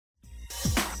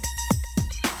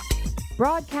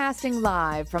Broadcasting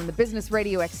live from the Business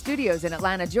Radio X studios in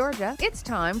Atlanta, Georgia, it's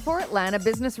time for Atlanta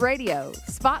Business Radio,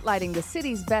 spotlighting the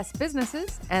city's best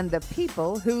businesses and the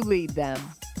people who lead them.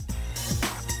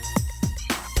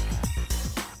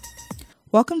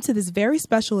 Welcome to this very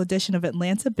special edition of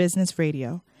Atlanta Business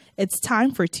Radio. It's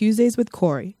time for Tuesdays with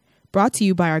Corey, brought to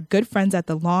you by our good friends at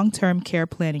the Long-Term Care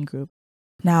Planning Group.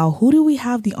 Now, who do we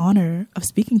have the honor of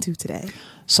speaking to today?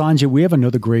 Sanja, we have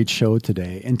another great show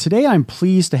today. And today I'm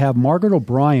pleased to have Margaret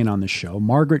O'Brien on the show.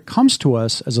 Margaret comes to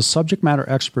us as a subject matter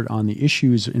expert on the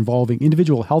issues involving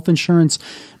individual health insurance,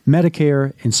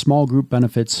 Medicare, and small group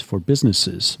benefits for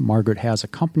businesses. Margaret has a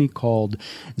company called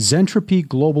Zentropy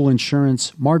Global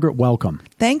Insurance. Margaret, welcome.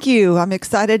 Thank you. I'm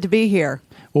excited to be here.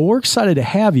 Well, we're excited to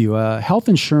have you. Health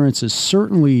insurance is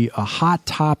certainly a hot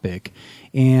topic.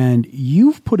 And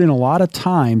you've put in a lot of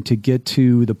time to get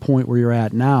to the point where you're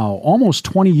at now, almost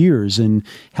 20 years in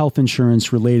health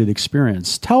insurance related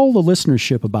experience. Tell the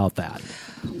listenership about that.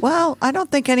 Well, I don't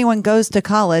think anyone goes to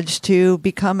college to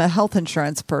become a health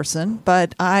insurance person,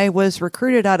 but I was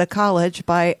recruited out of college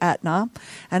by Aetna,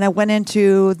 and I went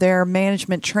into their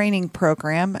management training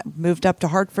program, moved up to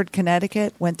Hartford,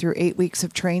 Connecticut, went through 8 weeks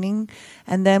of training,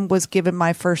 and then was given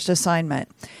my first assignment.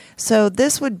 So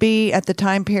this would be at the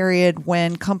time period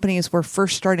when companies were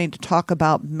first starting to talk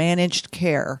about managed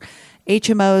care,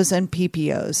 HMOs and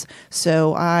PPOs.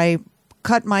 So I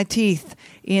cut my teeth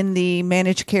in the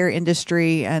managed care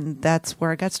industry, and that's where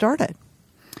I got started.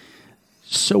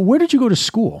 So where did you go to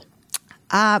school?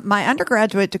 My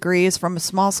undergraduate degree is from a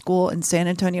small school in San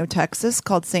Antonio, Texas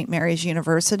called St. Mary's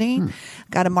University.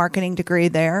 Got a marketing degree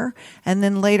there. And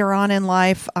then later on in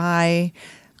life, I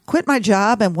quit my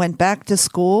job and went back to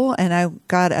school, and I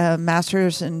got a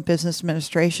master's in business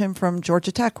administration from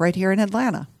Georgia Tech right here in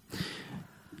Atlanta.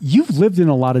 You've lived in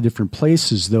a lot of different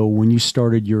places, though, when you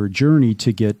started your journey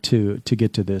to get to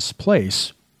this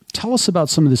place. Tell us about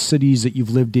some of the cities that you've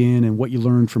lived in and what you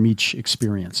learned from each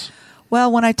experience.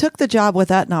 Well, when I took the job with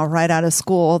Aetna right out of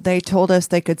school, they told us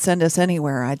they could send us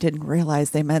anywhere. I didn't realize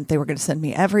they meant they were going to send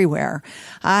me everywhere.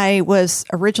 I was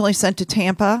originally sent to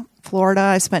Tampa, Florida.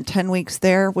 I spent 10 weeks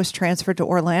there, was transferred to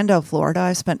Orlando, Florida.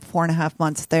 I spent 4.5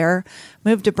 months there.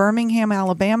 Moved to Birmingham,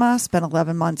 Alabama, spent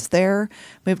 11 months there.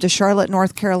 Moved to Charlotte,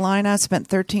 North Carolina, spent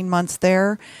 13 months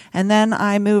there. And then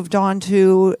I moved on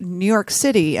to New York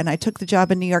City, and I took the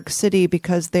job in New York City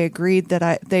because they agreed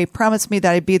that they promised me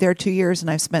that I'd be there 2 years,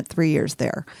 and I've spent 3 years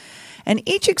there. And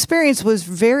each experience was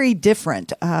very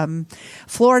different.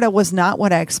 Florida was not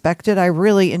what I expected. I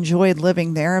really enjoyed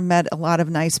living there. I met a lot of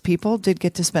nice people, did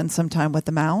get to spend some time with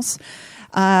the mouse.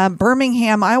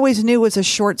 Birmingham, I always knew was a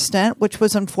short stint, which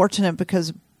was unfortunate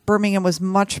because Birmingham was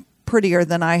much prettier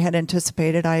than I had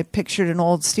anticipated. I pictured an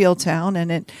old steel town,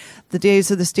 and the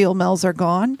days of the steel mills are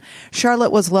gone.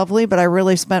 Charlotte was lovely, but I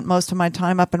really spent most of my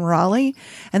time up in Raleigh.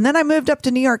 And then I moved up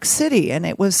to New York City, and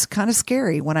it was kind of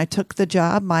scary. When I took the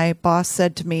job, my boss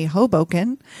said to me,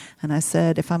 Hoboken. And I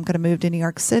said, if I'm going to move to New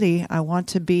York City, I want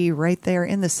to be right there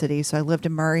in the city. So I lived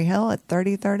in Murray Hill at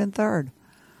 33rd and 3rd.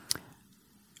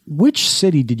 Which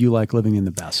city did you like living in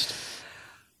the best?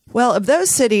 Well, of those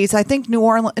cities, I think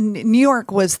New York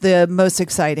was the most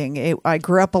exciting. I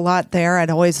grew up a lot there. I'd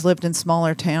always lived in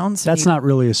smaller towns. That's not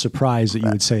really a surprise that you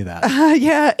would say that.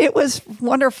 Yeah, it was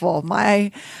wonderful.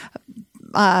 I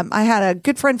had a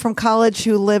good friend from college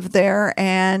who lived there,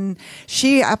 and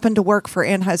she happened to work for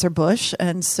Anheuser-Busch,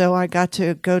 and so I got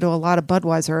to go to a lot of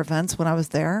Budweiser events when I was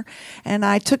there. And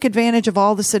I took advantage of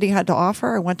all the city had to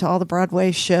offer. I went to all the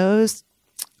Broadway shows.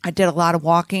 I did a lot of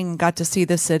walking, got to see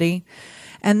the city.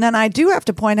 And then I do have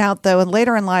to point out, though,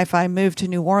 later in life, I moved to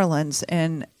New Orleans.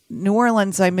 And New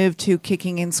Orleans, I moved to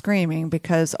kicking and screaming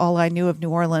because all I knew of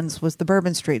New Orleans was the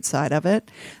Bourbon Street side of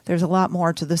it. There's a lot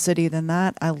more to the city than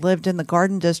that. I lived in the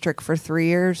Garden District for 3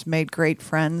 years, made great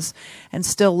friends, and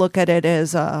still look at it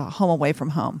as a home away from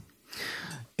home.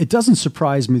 It doesn't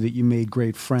surprise me that you made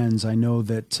great friends. I know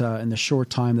that in the short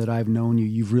time that I've known you,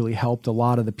 you've really helped a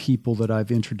lot of the people that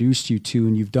I've introduced you to,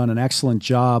 and you've done an excellent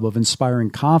job of inspiring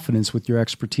confidence with your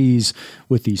expertise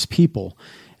with these people.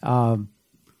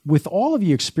 With all of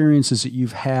the experiences that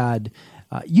you've had,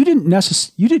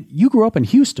 you grew up in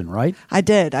Houston, right? I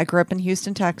did. I grew up in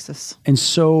Houston, Texas. And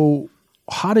so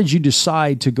how did you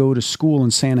decide to go to school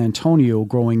in San Antonio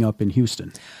growing up in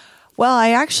Houston? Well, I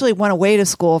actually went away to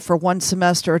school for one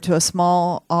semester to a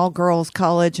small all-girls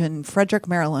college in Frederick,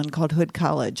 Maryland called Hood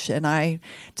College. And I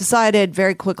decided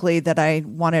very quickly that I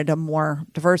wanted a more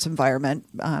diverse environment,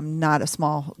 not a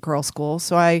small girls' school.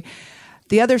 So I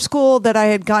The other school that I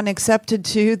had gotten accepted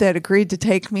to that agreed to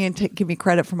take me and give me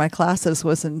credit for my classes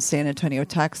was in San Antonio,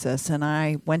 Texas. And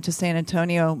I went to San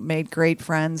Antonio, made great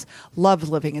friends, loved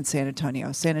living in San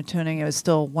Antonio. San Antonio is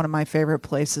still one of my favorite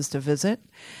places to visit.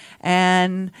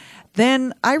 And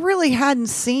then I really hadn't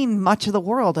seen much of the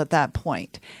world at that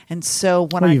point. And so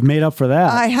when you've made up for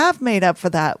that. I have made up for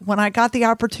that. When I got the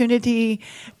opportunity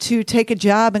to take a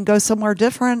job and go somewhere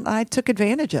different, I took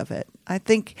advantage of it. I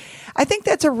think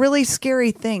that's a really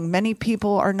scary thing. Many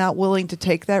people are not willing to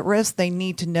take that risk. They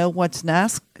need to know what's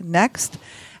next.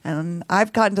 And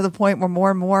I've gotten to the point where more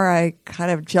and more I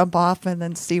kind of jump off and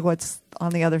then see what's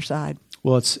on the other side.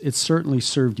 Well, it's certainly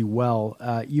served you well.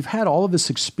 You've had all of this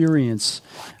experience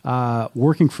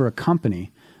working for a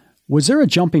company. Was there a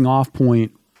jumping off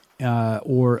point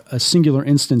or a singular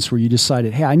instance where you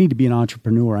decided, hey, I need to be an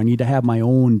entrepreneur. I need to have my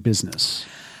own business?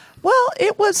 Well,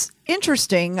 it was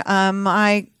interesting.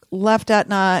 I left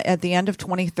Aetna at the end of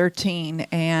 2013,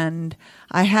 and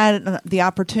I had the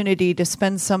opportunity to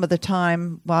spend some of the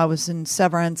time while I was in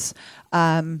severance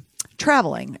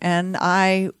traveling. And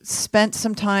I spent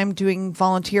some time doing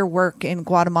volunteer work in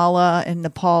Guatemala and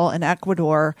Nepal and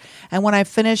Ecuador. And when I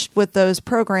finished with those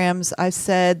programs, I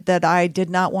said that I did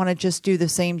not want to just do the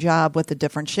same job with a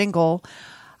different shingle.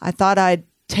 I thought I'd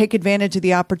take advantage of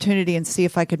the opportunity and see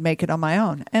if I could make it on my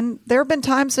own. And there have been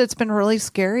times that it's been really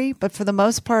scary, but for the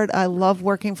most part, I love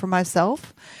working for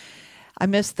myself. I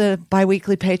miss the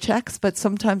biweekly paychecks, but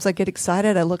sometimes I get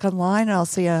excited. I look online and I'll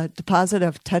see a deposit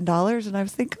of $10 and I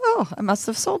think, oh, I must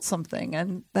have sold something.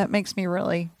 And that makes me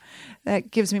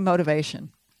that gives me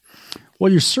motivation.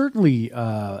 Well, you're certainly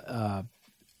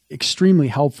extremely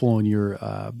helpful in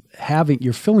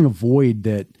you're filling a void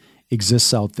that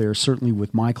exists out there. Certainly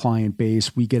with my client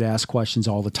base, we get asked questions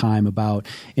all the time about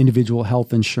individual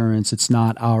health insurance. It's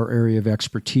not our area of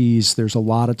expertise. There's a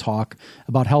lot of talk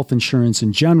about health insurance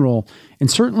in general, and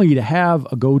certainly to have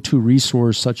a go-to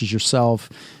resource such as yourself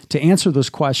to answer those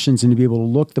questions and to be able to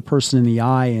look the person in the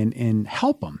eye and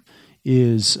help them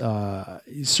is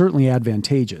certainly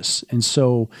advantageous. And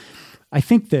so I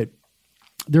think that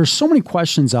there's so many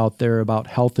questions out there about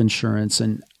health insurance,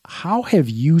 and how have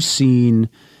you seen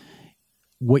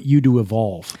what you do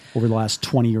evolve over the last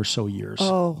 20 or so years?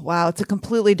 Oh, wow. It's a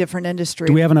completely different industry.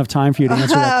 Do we have enough time for you to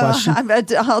answer that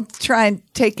question? I'll try and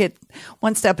take it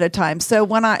one step at a time. So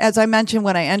as I mentioned,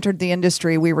 when I entered the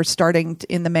industry, we were starting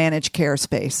in the managed care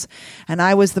space. And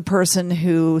I was the person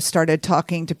who started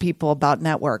talking to people about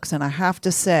networks. And I have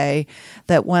to say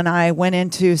that when I went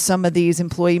into some of these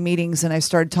employee meetings and I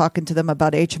started talking to them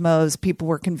about HMOs, people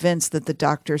were convinced that the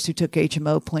doctors who took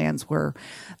HMO plans were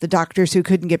the doctors who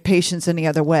couldn't get patients any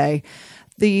other way.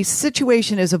 The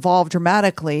situation has evolved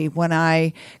dramatically. When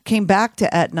I came back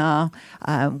to Aetna,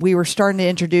 we were starting to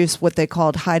introduce what they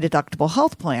called high deductible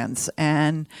health plans.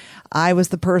 And I was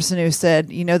the person who said,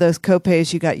 those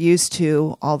copays you got used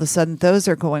to, all of a sudden those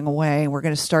are going away. We're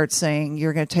going to start saying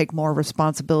you're going to take more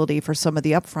responsibility for some of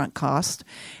the upfront cost,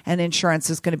 and insurance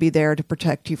is going to be there to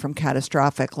protect you from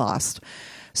catastrophic loss.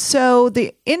 So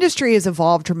the industry has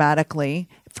evolved dramatically.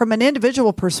 From an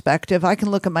individual perspective, I can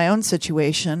look at my own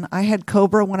situation. I had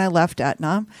COBRA when I left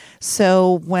Aetna.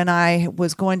 So when I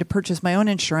was going to purchase my own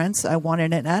insurance, I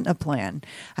wanted an Aetna plan.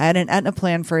 I had an Aetna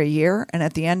plan for a year. And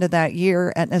at the end of that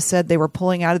year, Aetna said they were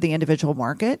pulling out of the individual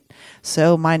market.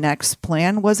 So my next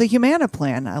plan was a Humana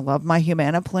plan. I loved my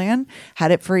Humana plan,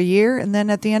 had it for a year. And then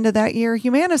at the end of that year,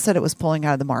 Humana said it was pulling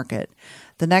out of the market.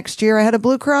 The next year, I had a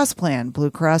Blue Cross plan.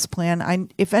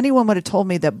 If anyone would have told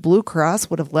me that Blue Cross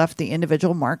would have left the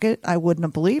individual market, I wouldn't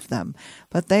have believed them.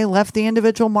 But they left the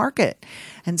individual market.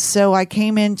 And so I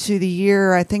came into the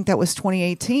year, I think that was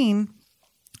 2018,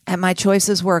 and my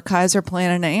choices were a Kaiser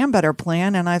plan and an Ambetter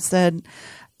plan. And I said,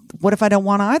 what if I don't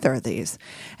want either of these?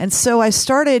 And so I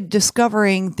started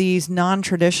discovering these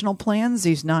non-traditional plans,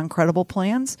 these non-credible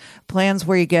plans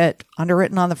where you get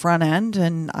underwritten on the front end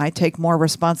and I take more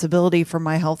responsibility for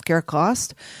my healthcare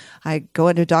cost. I go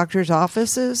into doctor's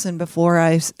offices, and before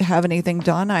I have anything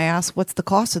done, I ask, what's the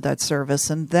cost of that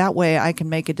service? And that way I can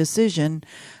make a decision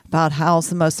about how's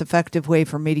the most effective way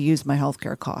for me to use my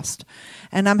healthcare cost.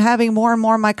 And I'm having more and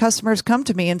more of my customers come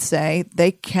to me and say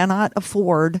they cannot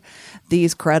afford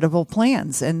these credible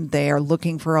plans and they are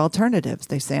looking for alternatives.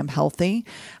 They say, I'm healthy.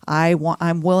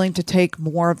 I'm willing to take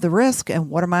more of the risk,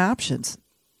 and what are my options?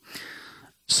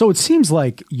 So it seems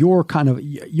like you're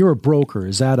a broker.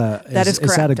 Is that correct?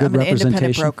 Is that a good representation? I'm an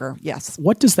independent broker. Yes.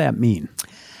 What does that mean?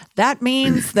 That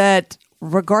means that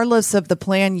regardless of the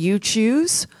plan you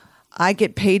choose, I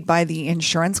get paid by the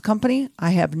insurance company.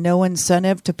 I have no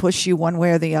incentive to push you one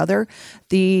way or the other.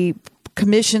 The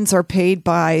commissions are paid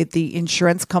by the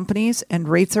insurance companies and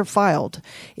rates are filed.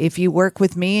 If you work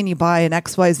with me and you buy an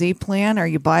XYZ plan or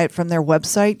you buy it from their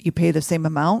website, you pay the same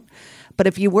amount. But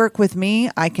if you work with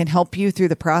me, I can help you through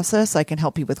the process. I can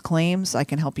help you with claims. I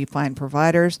can help you find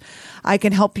providers. I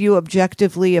can help you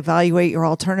objectively evaluate your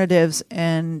alternatives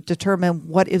and determine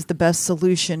what is the best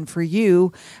solution for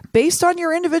you based on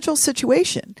your individual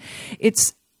situation.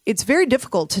 It's very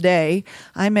difficult today.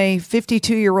 I'm a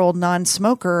 52-year-old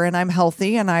non-smoker and I'm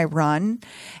healthy and I run.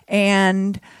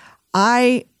 And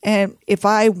if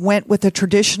I went with a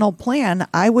traditional plan,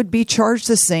 I would be charged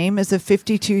the same as a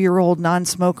 52-year-old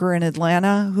non-smoker in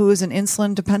Atlanta who is an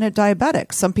insulin-dependent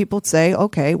diabetic. Some people would say,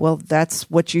 okay, well, that's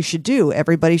what you should do.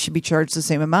 Everybody should be charged the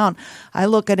same amount. I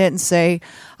look at it and say,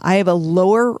 I have a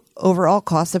lower overall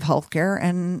cost of healthcare,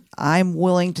 and I'm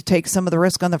willing to take some of the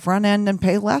risk on the front end and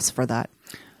pay less for that.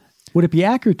 Would it be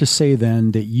accurate to say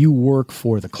then that you work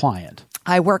for the client?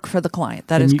 I work for the client.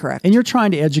 That is correct. And you're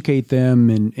trying to educate them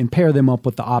and pair them up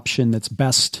with the option that's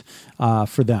best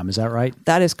for them. Is that right?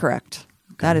 That is correct.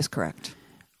 Okay. That is correct.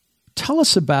 Tell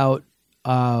us about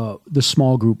the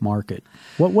small group market.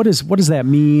 What does that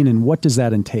mean, and what does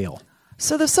that entail?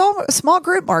 So the small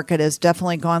group market has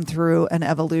definitely gone through an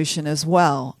evolution as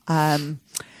well.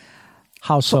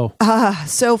 How so?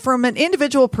 So from an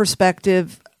individual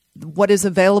perspective, what is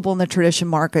available in the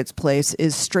traditional marketplace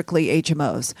is strictly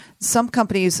HMOs. Some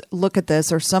companies look at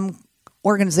this, or some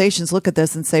organizations look at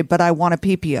this and say, but I want a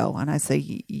PPO. And I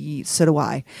say, so do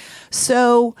I.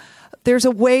 So there's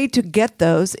a way to get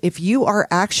those. If you are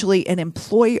actually an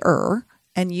employer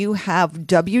and you have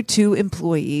W-2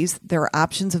 employees, there are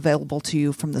options available to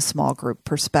you from the small group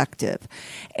perspective.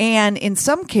 And in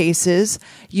some cases,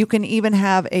 you can even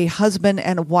have a husband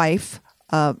and a wife,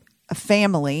 a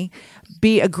family,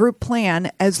 be a group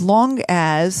plan as long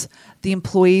as the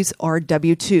employees are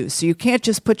W-2. So you can't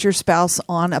just put your spouse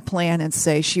on a plan and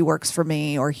say she works for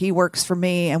me or he works for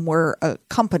me and we're a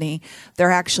company.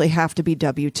 There actually have to be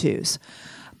W-2s.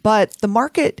 But the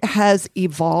market has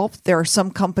evolved. There are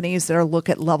some companies that look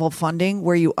at level funding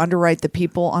where you underwrite the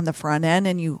people on the front end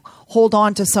and you hold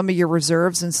on to some of your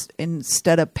reserves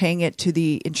instead of paying it to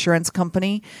the insurance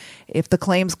company. If the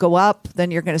claims go up, then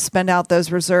you're going to spend out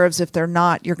those reserves. If they're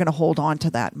not, you're going to hold on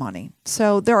to that money.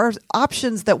 So there are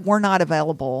options that were not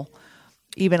available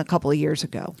even a couple of years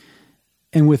ago.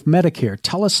 And with Medicare,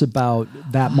 tell us about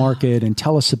that market and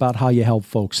tell us about how you help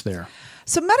folks there.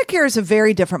 So Medicare is a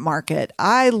very different market.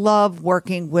 I love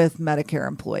working with Medicare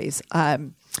employees.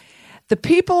 The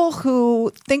people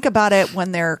who think about it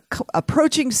when they're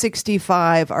approaching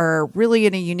 65 are really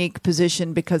in a unique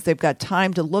position because they've got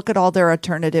time to look at all their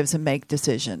alternatives and make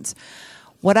decisions.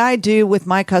 What I do with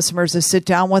my customers is sit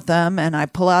down with them and I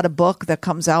pull out a book that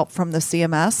comes out from the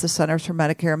CMS, the Centers for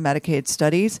Medicare and Medicaid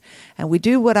Studies, and we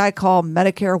do what I call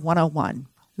Medicare 101.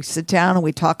 We sit down and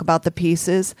we talk about the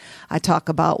pieces. I talk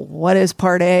about what is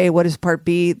Part A, what is Part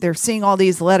B. They're seeing all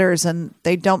these letters and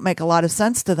they don't make a lot of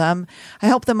sense to them. I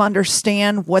help them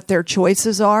understand what their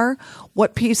choices are,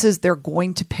 what pieces they're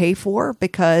going to pay for,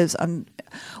 because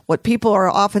what people are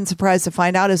often surprised to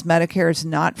find out is Medicare is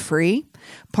not free.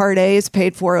 Part A is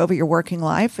paid for over your working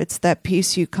life. It's that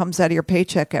piece comes out of your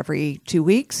paycheck every 2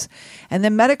 weeks. And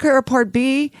then Medicare Part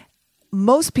B,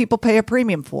 most people pay a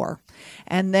premium for.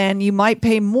 And then you might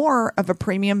pay more of a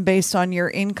premium based on your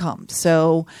income.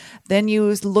 So then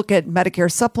you look at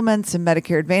Medicare supplements and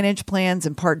Medicare Advantage plans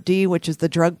and Part D, which is the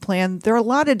drug plan. There are a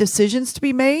lot of decisions to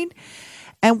be made.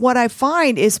 And what I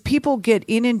find is people get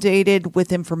inundated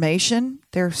with information.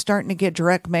 They're starting to get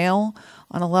direct mail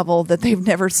on a level that they've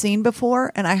never seen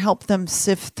before. And I help them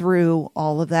sift through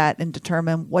all of that and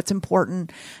determine what's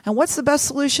important and what's the best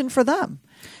solution for them.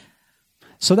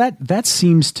 So that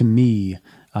seems to me,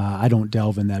 I don't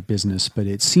delve in that business, but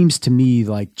it seems to me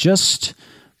like just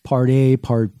Part A,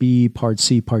 Part B, Part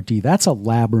C, Part D, that's a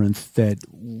labyrinth that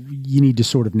you need to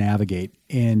sort of navigate.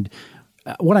 And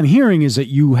what I'm hearing is that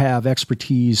you have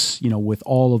expertise, with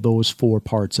all of those four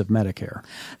parts of Medicare.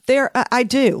 I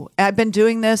do. I've been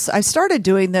doing this. I started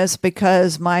doing this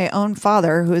because my own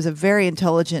father, who is a very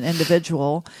intelligent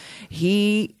individual,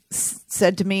 he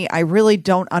said to me, I really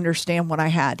don't understand what I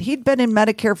had. He'd been in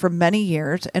Medicare for many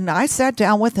years, and I sat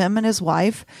down with him and his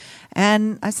wife,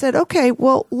 and I said, okay,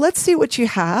 well, let's see what you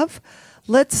have.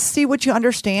 Let's see what you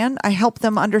understand. I helped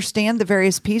them understand the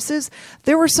various pieces.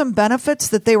 There were some benefits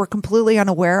that they were completely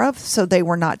unaware of, so they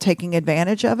were not taking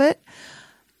advantage of it.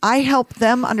 I helped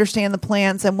them understand the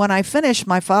plans, and when I finished,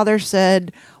 my father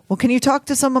said, well, can you talk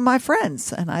to some of my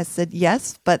friends? And I said,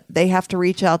 yes, but they have to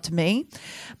reach out to me.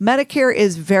 Medicare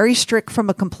is very strict from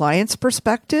a compliance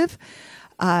perspective.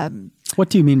 What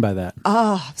do you mean by that?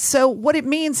 So what it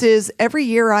means is every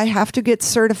year I have to get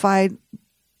certified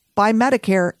by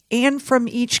Medicare and from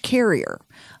each carrier.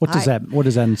 What does that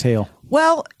entail?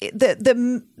 Well,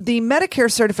 the Medicare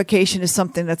certification is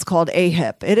something that's called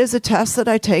AHIP. It is a test that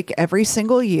I take every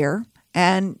single year,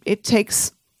 and it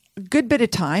takes a good bit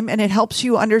of time, and it helps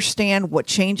you understand what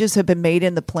changes have been made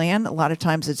in the plan. A lot of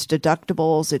times it's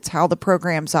deductibles, it's how the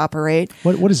programs operate.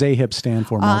 What does AHIP stand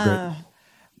for, Margaret?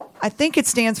 I think it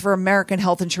stands for American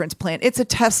Health Insurance Plan. It's a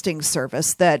testing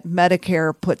service that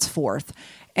Medicare puts forth.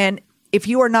 And if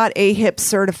you are not AHIP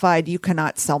certified, you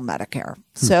cannot sell Medicare.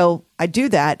 So I do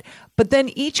that. But then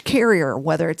each carrier,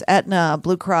 whether it's Aetna,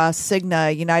 Blue Cross,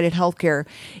 Cigna, United Healthcare,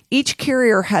 each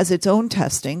carrier has its own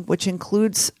testing, which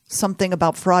includes something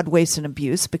about fraud, waste, and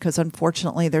abuse, because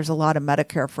unfortunately there's a lot of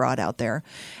Medicare fraud out there.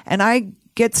 And I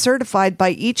get certified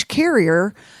by each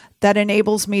carrier. That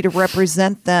enables me to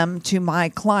represent them to my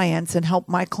clients and help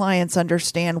my clients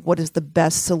understand what is the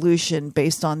best solution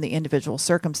based on the individual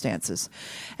circumstances.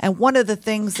 And one of the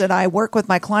things that I work with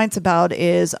my clients about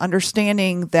is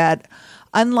understanding that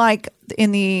unlike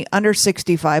in the under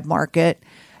 65 market,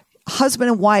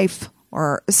 husband and wife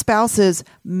or spouses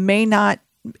it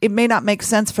may not make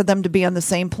sense for them to be on the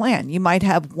same plan. You might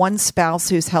have one spouse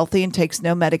who's healthy and takes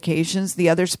no medications. The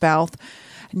other spouse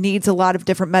needs a lot of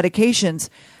different medications.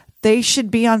 They should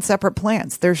be on separate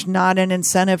plans. There's not an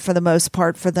incentive for the most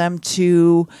part for them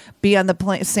to be on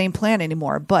the same plan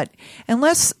anymore. But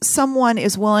unless someone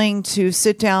is willing to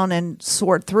sit down and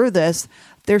sort through this,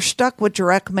 they're stuck with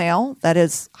direct mail that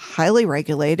is highly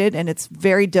regulated, and it's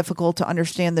very difficult to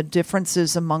understand the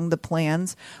differences among the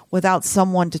plans without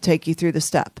someone to take you through the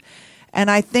step.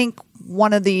 And I think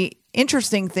one of the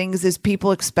interesting things is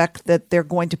people expect that they're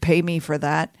going to pay me for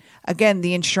that. Again,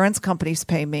 the insurance companies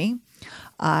pay me.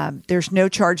 There's no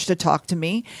charge to talk to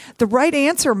me. The right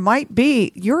answer might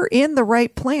be you're in the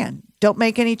right plan. Don't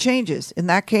make any changes. In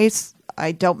that case,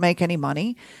 I don't make any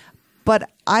money.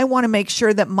 But I want to make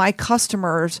sure that my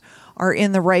customers are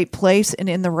in the right place and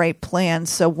in the right plan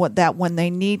so that when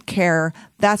they need care,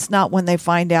 that's not when they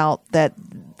find out that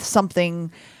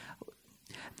something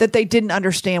that they didn't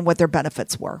understand what their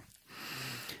benefits were.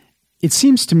 It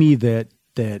seems to me that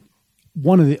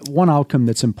one outcome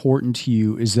that's important to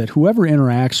you is that whoever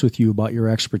interacts with you about your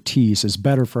expertise is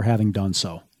better for having done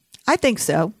so. I think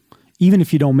so. Even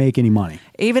if you don't make any money.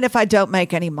 Even if I don't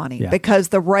make any money, because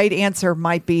the right answer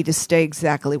might be to stay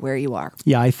exactly where you are.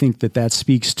 Yeah, I think that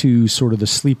speaks to sort of the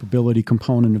sleepability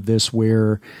component of this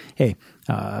where, hey,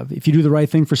 if you do the right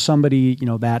thing for somebody,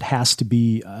 that has to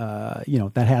be,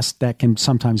 that can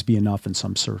sometimes be enough in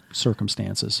some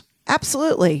circumstances.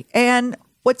 Absolutely. And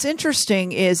what's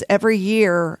interesting is every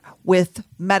year with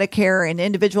Medicare and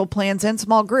individual plans and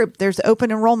small group, there's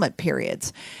open enrollment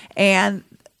periods. And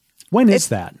when is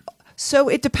that? So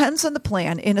it depends on the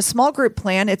plan. In a small group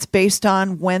plan, it's based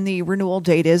on when the renewal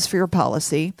date is for your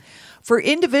policy. For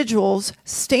individuals,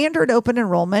 standard open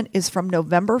enrollment is from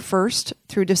November 1st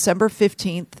through December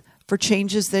 15th for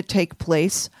changes that take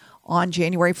place on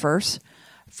January 1st.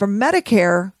 For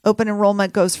Medicare, open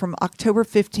enrollment goes from October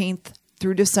 15th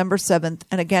through December 7th,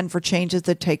 and again for changes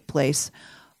that take place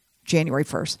January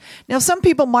 1st. Now, some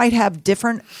people might have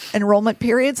different enrollment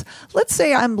periods. Let's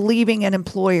say I'm leaving an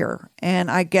employer and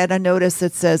I get a notice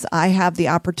that says I have the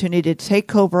opportunity to take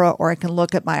COBRA or I can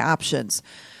look at my options.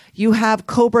 You have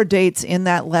COBRA dates in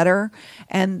that letter,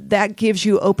 and that gives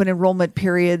you open enrollment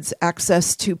periods,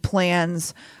 access to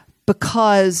plans,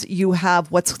 because you have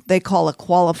what they call a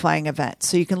qualifying event.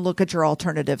 So you can look at your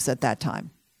alternatives at that time.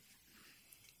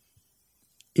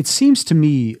 It seems to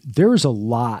me there is a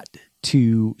lot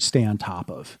to stay on top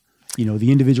of.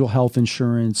 The individual health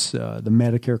insurance, the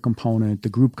Medicare component, the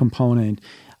group component.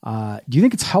 Do you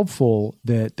think it's helpful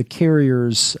that the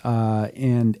carriers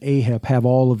and AHIP have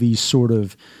all of these sort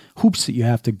of hoops that you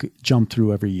have to jump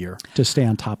through every year to stay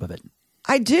on top of it?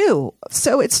 I do.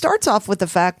 So it starts off with the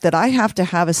fact that I have to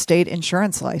have a state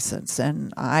insurance license,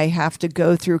 and I have to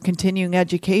go through continuing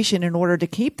education in order to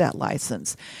keep that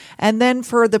license. And then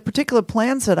for the particular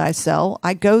plans that I sell,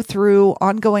 I go through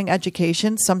ongoing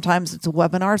education. Sometimes it's a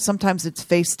webinar, sometimes it's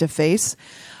face-to-face.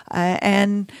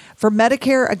 And for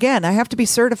Medicare, again, I have to be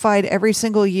certified every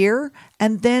single year.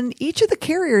 And then each of the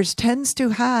carriers tends to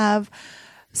have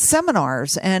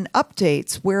seminars and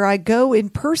updates where I go in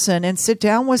person and sit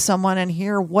down with someone and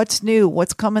hear what's new,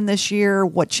 what's coming this year,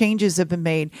 what changes have been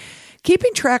made.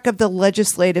 Keeping track of the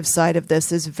legislative side of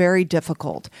this is very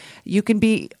difficult. You can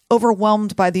be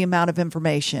overwhelmed by the amount of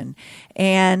information.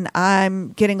 And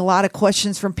I'm getting a lot of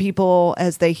questions from people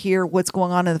as they hear what's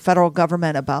going on in the federal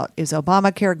government about, is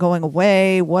Obamacare going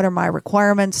away? What are my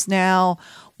requirements now?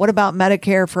 What about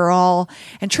Medicare for all?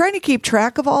 And trying to keep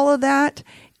track of all of that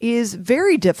is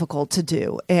very difficult to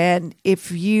do. And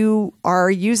if you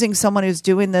are using someone who's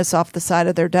doing this off the side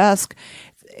of their desk,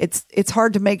 it's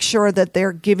hard to make sure that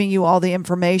they're giving you all the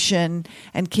information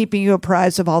and keeping you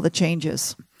apprised of all the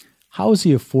changes. How has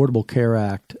the Affordable Care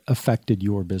Act affected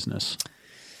your business?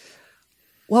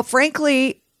 Well,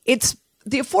 frankly,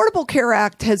 the Affordable Care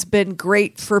Act has been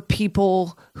great for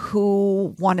people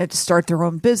who wanted to start their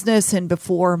own business and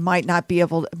before might not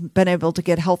been able to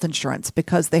get health insurance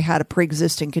because they had a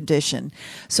pre-existing condition.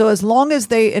 So as long as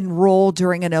they enroll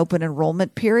during an open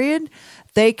enrollment period,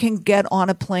 they can get on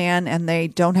a plan and they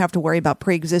don't have to worry about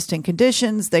pre-existing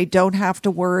conditions. They don't have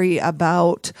to worry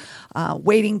about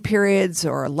waiting periods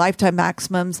or lifetime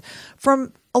maximums.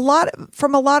 From a lot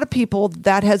of people,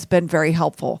 that has been very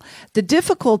helpful. The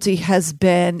difficulty has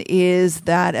been is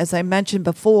that, as I mentioned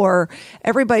before,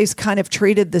 everybody's kind of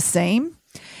treated the same.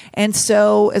 And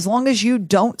so as long as you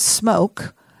don't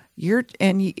smoke,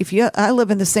 I live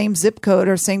in the same zip code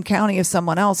or same county as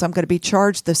someone else, I'm going to be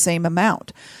charged the same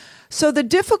amount. So the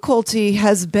difficulty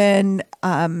has been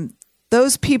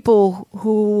those people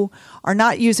who are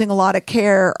not using a lot of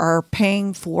care are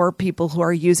paying for people who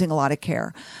are using a lot of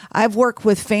care. I've worked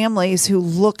with families who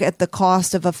look at the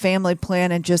cost of a family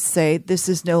plan and just say, this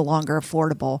is no longer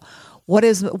affordable. What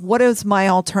is my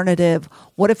alternative?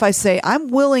 What if I say, I'm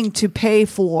willing to pay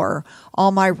for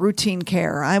all my routine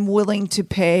care? I'm willing to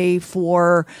pay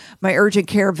for my urgent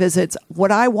care visits.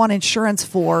 What I want insurance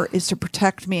for is to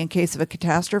protect me in case of a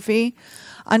catastrophe.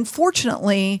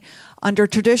 Unfortunately, under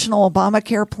traditional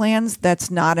Obamacare plans, that's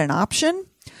not an option.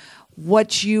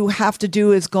 What you have to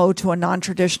do is go to a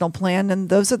non-traditional plan, and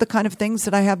those are the kind of things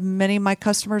that I have many of my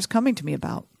customers coming to me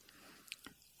about.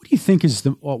 What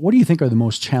do you think are the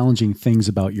most challenging things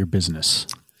about your business?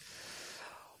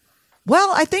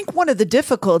 Well, I think one of the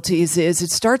difficulties is it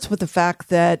starts with the fact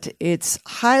that it's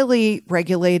highly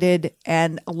regulated,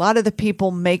 and a lot of the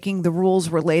people making the rules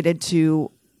related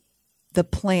to the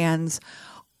plans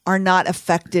are not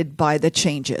affected by the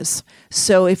changes.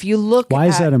 So if you look Why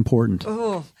is that important?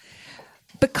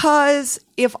 Because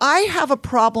if I have a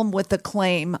problem with the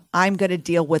claim, I'm going to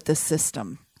deal with the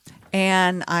system.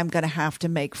 And I'm going to have to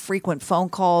make frequent phone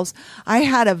calls. I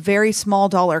had a very small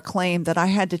dollar claim that I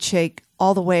had to take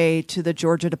all the way to the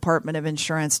Georgia Department of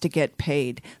Insurance to get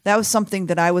paid. That was something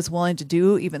that I was willing to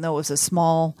do, even though it was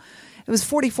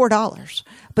 $44,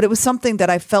 but it was something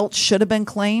that I felt should have been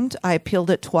claimed. I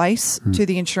appealed it twice to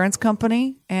the insurance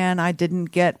company, and I didn't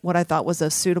get what I thought was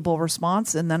a suitable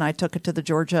response. And then I took it to the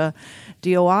Georgia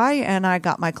DOI, and I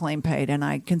got my claim paid, and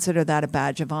I consider that a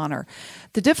badge of honor.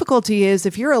 The difficulty is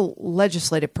if you're a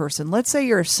legislative person, let's say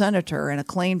you're a senator and a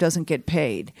claim doesn't get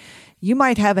paid, you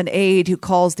might have an aide who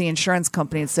calls the insurance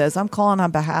company and says, I'm calling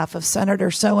on behalf of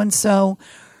Senator so-and-so.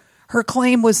 Her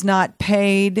claim was not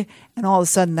paid, and all of a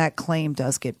sudden that claim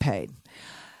does get paid.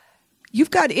 You've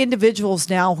got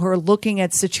individuals now who are looking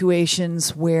at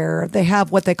situations where they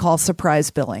have what they call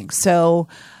surprise billing. So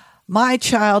my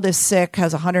child is sick,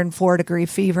 has 104-degree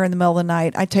fever in the middle of the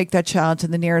night. I take that child to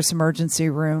the nearest emergency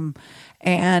room,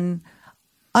 and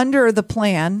under the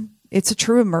plan, it's a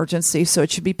true emergency, so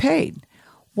it should be paid.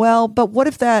 Well, but what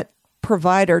if that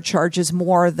provider charges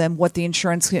more than what the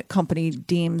insurance company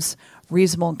deems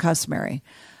reasonable and customary?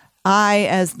 I,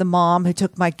 as the mom who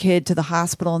took my kid to the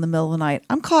hospital in the middle of the night,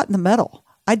 I'm caught in the middle.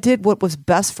 I did what was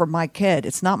best for my kid.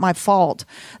 It's not my fault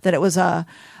that it was a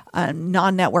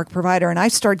non-network provider, and I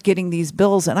start getting these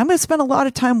bills, and I'm going to spend a lot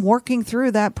of time working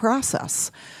through that process.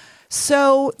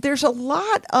 So there's a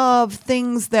lot of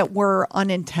things that were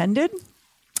unintended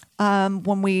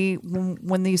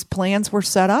when these plans were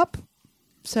set up.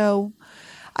 So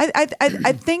I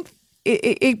think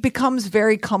it becomes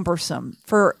very cumbersome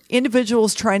for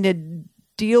individuals trying to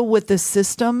deal with the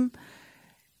system.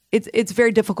 It's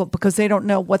very difficult because they don't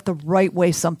know what the right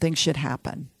way something should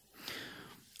happen.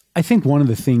 I think one of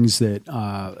the things that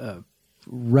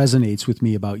resonates with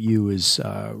me about you is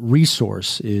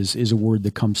resource is a word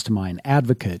that comes to mind,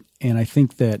 advocate. And I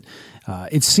think that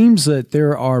it seems that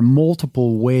there are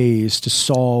multiple ways to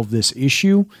solve this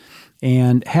issue,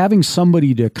 and having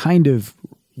somebody to kind of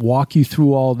walk you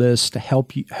through all this to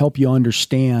help you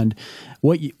understand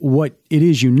what it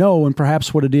is and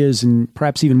perhaps what it is, and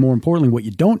perhaps even more importantly what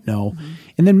you don't know,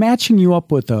 and then matching you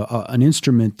up with an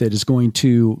instrument that is going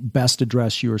to best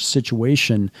address your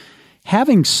situation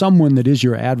having someone that is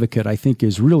your advocate, I think,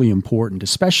 is really important,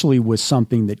 especially with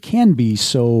something that can be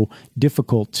so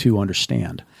difficult to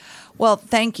understand. Well,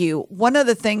 thank you. One of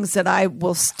the things that I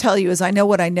will tell you is I know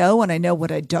what I know and I know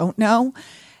what I don't know.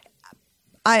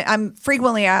 I'm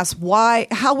frequently asked,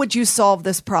 how would you solve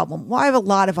this problem? Well, I have a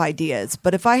lot of ideas,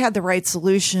 but if I had the right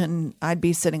solution, I'd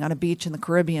be sitting on a beach in the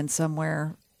Caribbean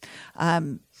somewhere,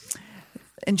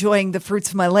 enjoying the fruits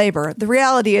of my labor. The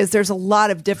reality is there's a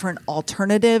lot of different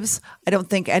alternatives. I don't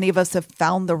think any of us have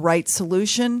found the right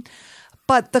solution.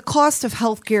 But the cost of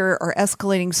healthcare are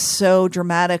escalating so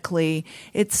dramatically.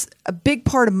 It's a big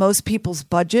part of most people's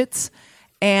budgets,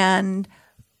 and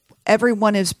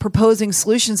everyone is proposing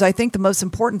solutions. I think the most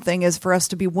important thing is for us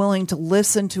to be willing to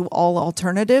listen to all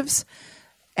alternatives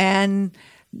and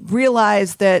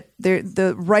realize that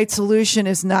the right solution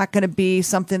is not going to be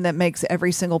something that makes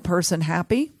every single person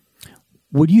happy.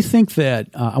 Would you think that,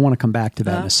 I want to come back to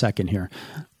that in a second here.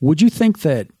 Would you think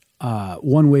that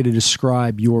one way to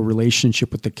describe your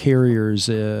relationship with the carriers,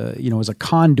 as a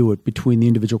conduit between the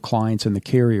individual clients and the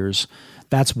carriers,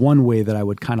 that's one way that I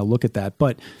would kind of look at that.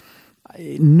 But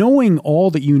knowing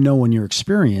all that you know in your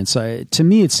experience, to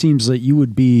me, it seems that you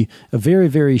would be a very,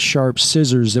 very sharp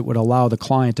scissors that would allow the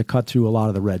client to cut through a lot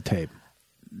of the red tape.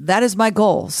 That is my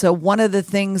goal. So one of the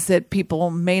things that people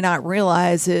may not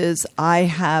realize is I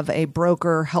have a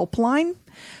broker helpline.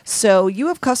 So you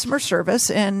have customer service,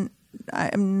 and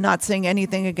I'm not saying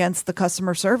anything against the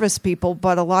customer service people,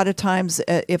 but a lot of times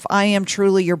if I am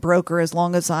truly your broker, as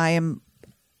long as I am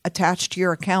attached to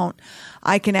your account,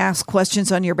 I can ask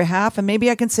questions on your behalf and maybe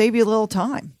I can save you a little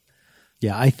time.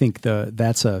 Yeah, I think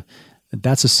that's a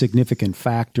significant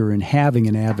factor in having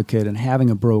an advocate and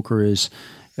having a broker is,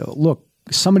 look,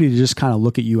 somebody to just kind of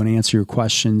look at you and answer your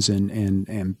questions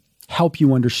and help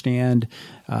you understand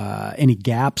any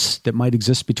gaps that might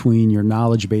exist between your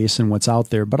knowledge base and what's out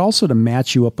there, but also to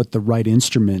match you up with the right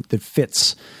instrument that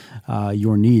fits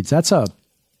your needs. That's a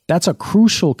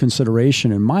crucial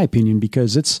consideration, in my opinion,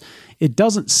 because it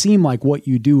doesn't seem like what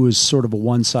you do is sort of a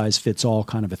one-size-fits-all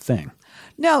kind of a thing.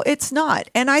 No, it's not.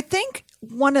 And I think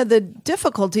one of the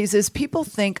difficulties is people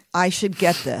think I should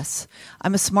get this.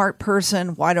 I'm a smart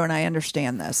person. Why don't I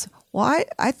understand this? Well,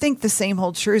 I think the same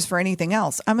holds true for anything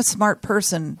else. I'm a smart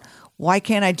person. Why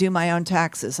can't I do my own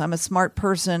taxes? I'm a smart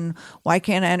person. Why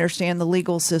can't I understand the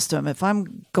legal system? If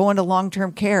I'm going to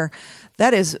long-term care,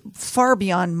 that is far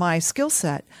beyond my skill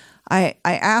set. I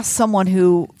ask someone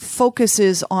who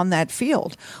focuses on that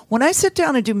field. When I sit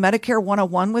down and do Medicare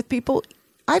 101 with people,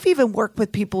 I've even worked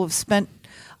with people who've spent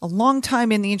a long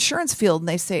time in the insurance field, and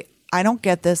they say, I don't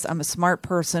get this. I'm a smart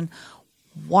person.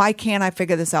 Why can't I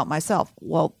figure this out myself?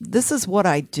 Well, this is what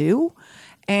I do.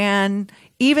 And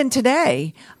even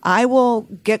today, I will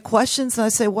get questions and I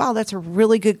say, wow, that's a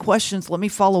really good question. So let me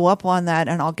follow up on that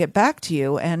and I'll get back to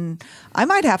you. And I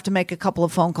might have to make a couple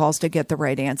of phone calls to get the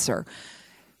right answer.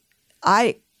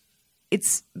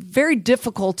 It's very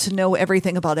difficult to know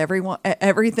everything about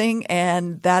everything.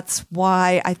 And that's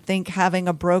why I think having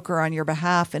a broker on your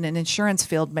behalf in an insurance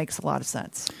field makes a lot of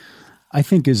sense. I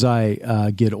think as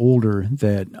I get older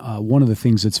that one of the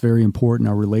things that's very important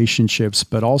are relationships,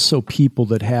 but also people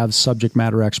that have subject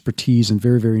matter expertise in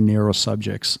very, very narrow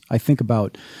subjects. I think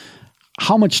about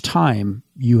how much time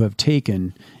you have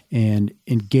taken and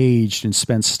engaged and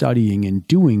spent studying and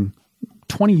doing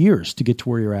 20 years to get to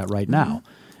where you're at right now.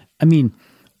 I mean,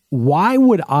 why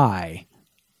would I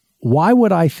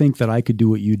think that I could do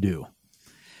what you do?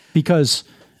 Because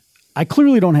I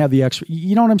clearly don't have the extra,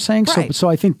 you know what I'm saying? Right. So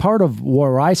I think part of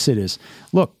where I sit is,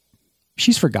 look,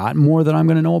 she's forgotten more than I'm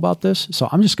going to know about this. So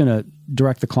I'm just going to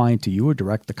direct the client to you or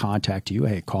direct the contact to you.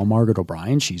 Hey, call Margaret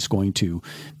O'Brien. She's going to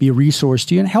be a resource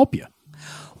to you and help you.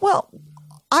 Well,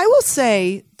 I will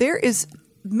say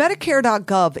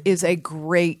Medicare.gov is a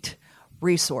great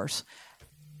resource.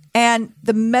 And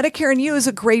the Medicare and You is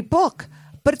a great book,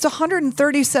 but it's a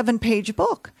 137-page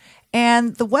book.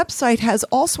 And the website has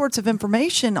all sorts of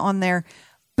information on there,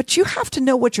 but you have to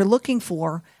know what you're looking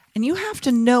for, and you have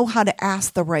to know how to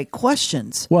ask the right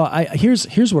questions. Well,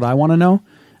 here's what I want to know.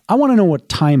 I want to know what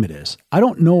time it is. I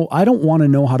don't want to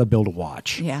know how to build a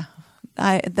watch. Yeah,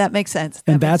 that makes sense.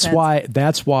 That's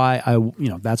why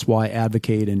I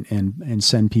advocate and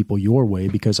send people your way,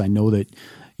 because I know that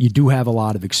you do have a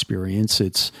lot of experience.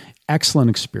 It's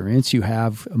excellent experience. You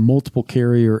have multiple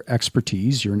carrier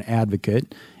expertise. You're an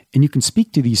advocate. And you can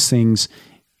speak to these things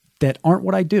that aren't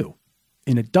what I do.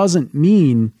 And it doesn't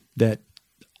mean that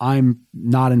I'm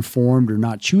not informed or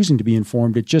not choosing to be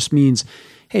informed. It just means,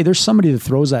 hey, there's somebody that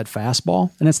throws that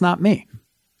fastball, and it's not me.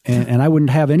 And I don't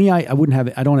have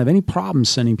any problem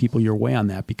sending people your way on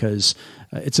that, because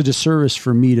it's a disservice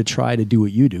for me to try to do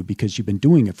what you do, because you've been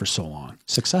doing it for so long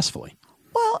successfully.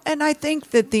 Well, and I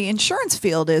think that the insurance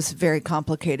field is very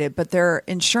complicated, but there are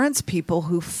insurance people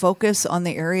who focus on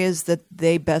the areas that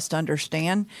they best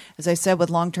understand. As I said, with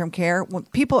long-term care, when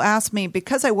people ask me,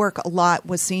 because I work a lot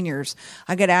with seniors,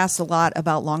 I get asked a lot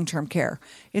about long-term care.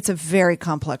 It's a very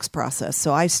complex process,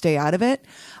 so I stay out of it.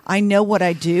 I know what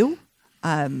I do,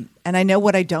 and I know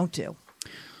what I don't do.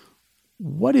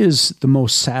 What is the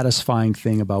most satisfying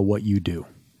thing about what you do?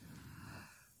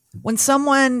 When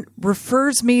someone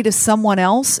refers me to someone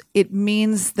else, it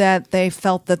means that they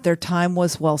felt that their time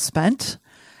was well spent.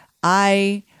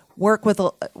 I work with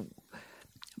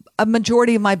a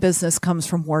majority of my business comes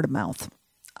from word of mouth.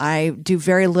 I do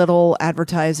very little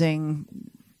advertising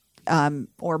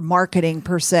or marketing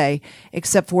per se,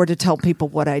 except for to tell people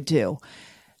what I do.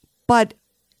 But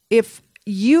if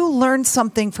you learn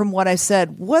something from what I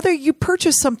said, whether you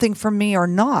purchase something from me or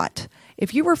not,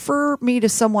 if you refer me to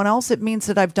someone else, it means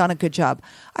that I've done a good job.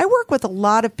 I work with a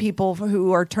lot of people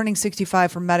who are turning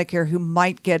 65 from Medicare who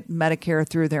might get Medicare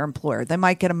through their employer. They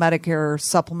might get a Medicare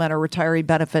supplement or retiree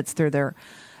benefits through their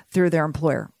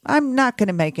employer. I'm not going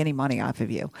to make any money off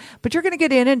of you, but you're going to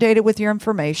get inundated with your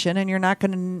information, and you're not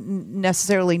going to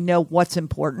necessarily know what's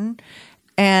important.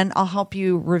 And I'll help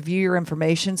you review your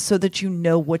information so that you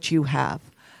know what you have.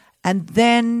 And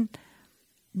then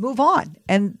move on.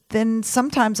 And then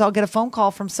sometimes I'll get a phone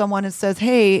call from someone that says,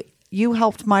 hey, you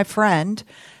helped my friend.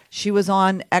 She was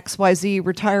on XYZ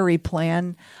retiree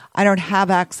plan. I don't have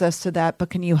access to that, but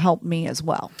can you help me as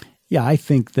well? Yeah, I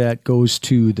think that goes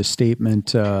to the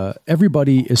statement,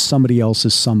 everybody is somebody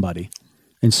else's somebody.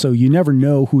 And so you never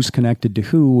know who's connected to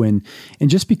who. And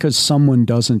just because someone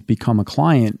doesn't become a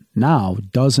client now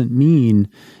doesn't mean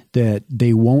that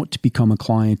they won't become a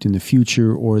client in the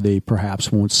future, or they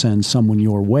perhaps won't send someone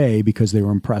your way because they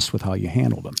were impressed with how you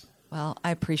handled them. Well,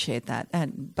 I appreciate that,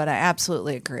 but I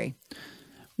absolutely agree.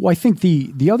 Well, I think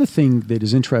the other thing that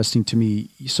is interesting to me,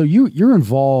 so you're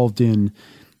involved in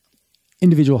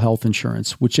individual health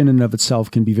insurance, which in and of itself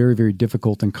can be very, very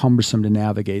difficult and cumbersome to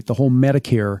navigate. The whole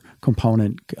Medicare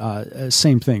component,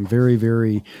 same thing, very,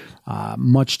 very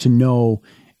much to know.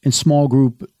 And small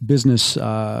group business,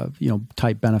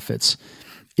 type benefits.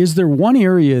 Is there one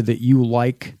area that you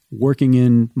like working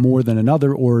in more than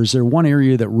another, or is there one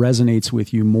area that resonates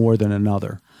with you more than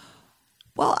another?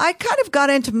 Well, I kind of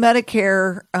got into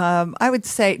Medicare, I would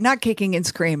say, not kicking and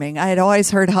screaming. I had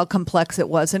always heard how complex it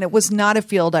was, and it was not a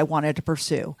field I wanted to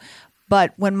pursue.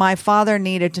 But when my father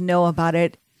needed to know about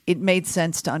it, it made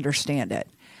sense to understand it.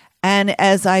 And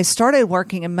as I started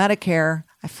working in Medicare,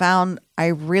 I found I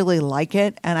really like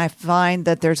it, and I find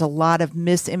that there's a lot of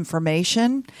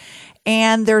misinformation,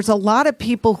 and there's a lot of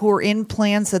people who are in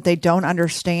plans that they don't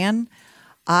understand.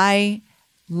 I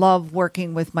love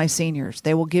working with my seniors.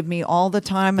 They will give me all the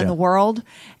time in the world,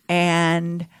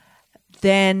 and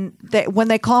then when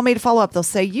they call me to follow up, they'll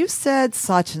say, you said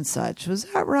such and such. Was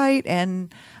that right?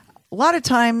 And a lot of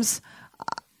times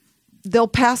they'll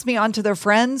pass me on to their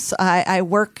friends. I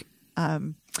work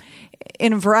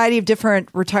in a variety of different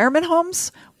retirement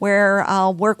homes where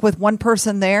I'll work with one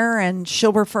person there, and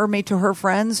she'll refer me to her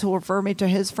friends who refer me to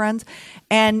his friends.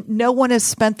 And no one has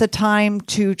spent the time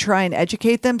to try and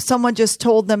educate them. Someone just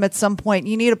told them at some point,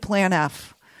 you need a Plan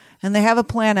F. And they have a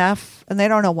Plan F, and they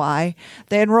don't know why.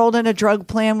 They enrolled in a drug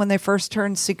plan when they first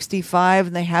turned 65,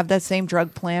 and they have that same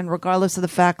drug plan, regardless of the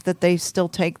fact that they still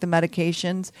take the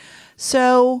medications.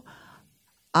 So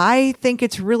I think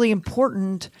it's really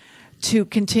important to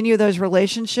continue those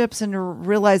relationships and to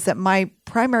realize that my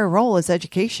primary role is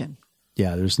education.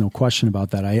 Yeah, there's no question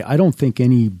about that. I don't think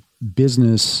any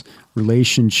business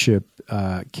relationship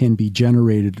can be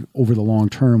generated over the long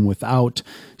term without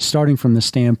starting from the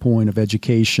standpoint of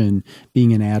education,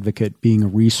 being an advocate, being a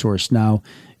resource. Now,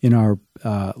 in our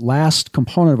last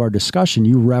component of our discussion,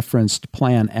 you referenced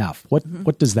Plan F.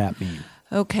 What does that mean?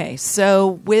 Okay,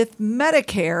 so with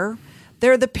Medicare,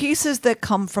 there are the pieces that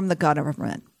come from the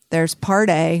government. There's Part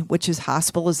A, which is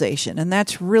hospitalization, and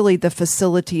that's really the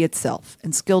facility itself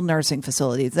and skilled nursing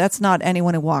facilities. That's not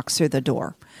anyone who walks through the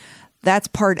door. That's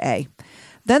Part A.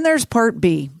 Then there's Part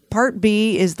B. Part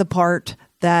B is the part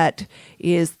that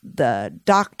is the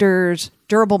doctors,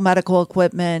 durable medical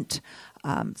equipment,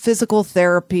 physical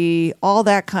therapy, all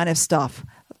that kind of stuff.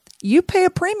 You pay a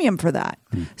premium for that.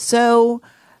 So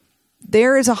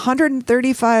there is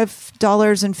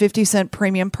 $135.50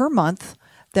 premium per month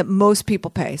that most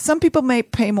people pay. Some people may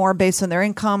pay more based on their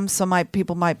income.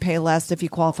 People might pay less if you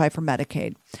qualify for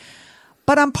Medicaid.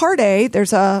 But on Part A,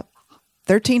 there's a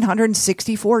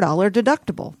 $1,364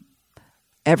 deductible.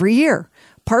 every year.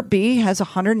 Part B has a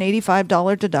 $185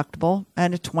 deductible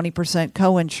and a 20%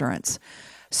 coinsurance.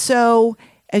 So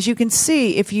as you can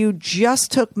see, if you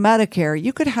just took Medicare,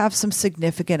 you could have some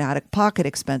significant out-of-pocket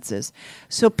expenses.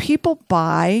 So people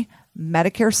buy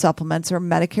Medicare supplements or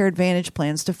Medicare Advantage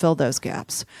plans to fill those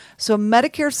gaps. So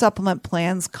Medicare supplement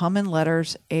plans come in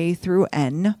letters A through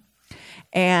N,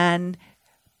 and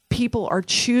people are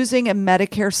choosing a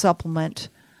Medicare supplement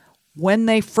when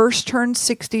they first turn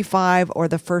 65 or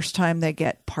the first time they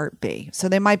get Part B. So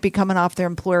they might be coming off their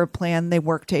employer plan. They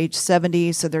work to age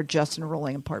 70, so they're just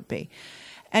enrolling in Part B.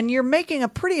 And you're making a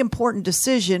pretty important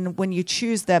decision when you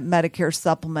choose that Medicare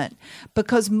supplement,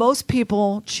 because most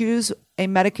people choose a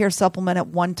Medicare supplement at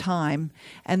one time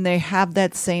and they have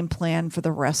that same plan for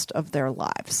the rest of their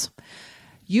lives.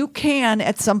 You can,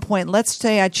 at some point, let's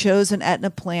say I chose an Aetna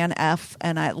Plan F,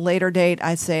 and at a later date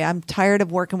I say I'm tired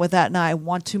of working with Aetna, I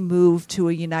want to move to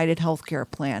a United Healthcare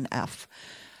Plan F.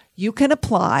 You can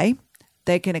apply,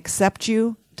 they can accept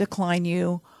you, decline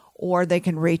you, or they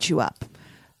can rate you up.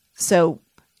 So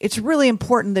it's really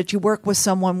important that you work with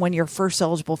someone when you're first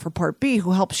eligible for Part B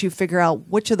who helps you figure out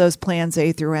which of those plans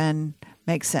A through N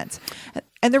makes sense.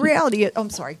 And the reality is, I'm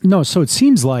sorry. No, so it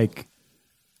seems like,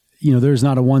 there's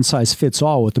not a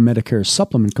one-size-fits-all with the Medicare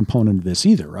supplement component of this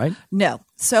either, right? No.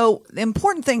 So the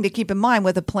important thing to keep in mind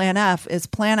with a Plan F is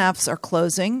Plan Fs are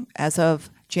closing as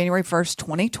of January 1st,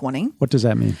 2020. What does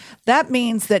that mean? That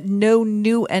means that no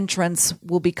new entrants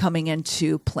will be coming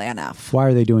into Plan F. Why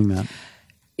are they doing that?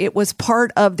 It was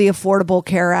part of the Affordable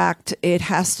Care Act. It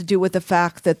has to do with the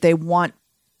fact that they want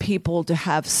people to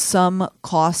have some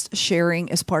cost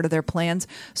sharing as part of their plans.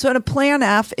 So in a Plan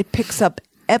F, it picks up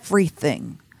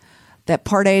everything. That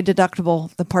Part A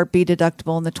deductible, the Part B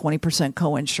deductible, and the 20%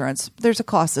 coinsurance. There's a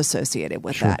cost associated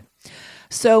with that.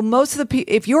 So most of the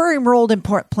if you're enrolled in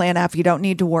Plan F, you don't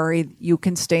need to worry. You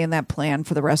can stay in that plan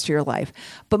for the rest of your life.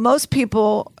 But most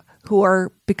people who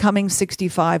are becoming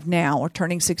 65 now or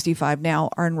turning 65 now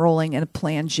are enrolling in a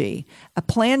Plan G. A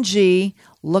Plan G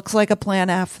looks like a Plan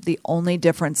F. The only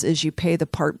difference is you pay the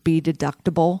Part B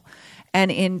deductible.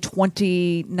 And in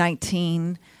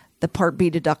 2019, the Part B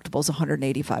deductible is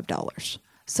 $185.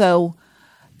 So,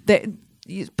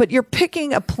 but you're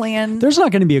picking a plan. There's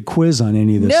not going to be a quiz on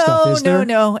any of this stuff, is there?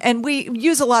 No. And we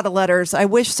use a lot of letters. I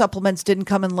wish supplements didn't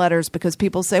come in letters because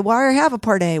people say, well, I have a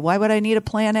Part A. Why would I need a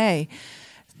Plan A?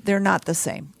 They're not the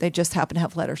same. They just happen to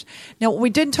have letters. Now, what we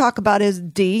didn't talk about is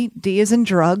D. D is in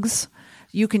drugs.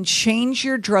 You can change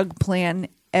your drug plan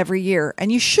every year,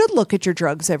 and you should look at your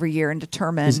drugs every year and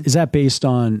determine. Is that based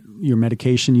on your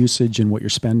medication usage and what you're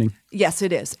spending? Yes,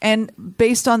 it is. And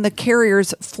based on the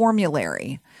carrier's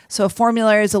formulary. So a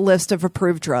formulary is a list of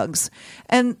approved drugs.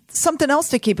 And something else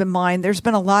to keep in mind, there's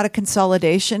been a lot of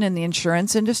consolidation in the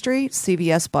insurance industry.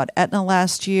 CVS bought Aetna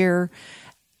last year.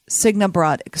 Cigna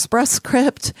brought Express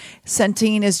Script.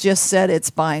 Centene has just said it's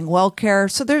buying WellCare.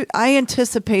 So I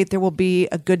anticipate there will be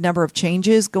a good number of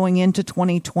changes going into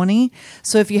 2020.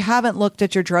 So if you haven't looked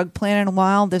at your drug plan in a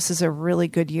while, this is a really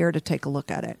good year to take a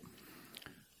look at it.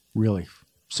 Really?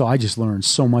 So I just learned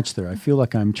so much there. I feel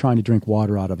like I'm trying to drink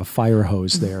water out of a fire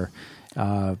hose there.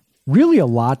 Really a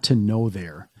lot to know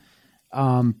there.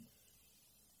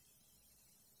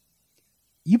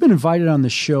 You've been invited on the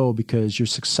show because you're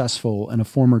successful and a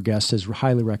former guest has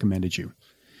highly recommended you.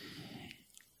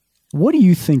 What do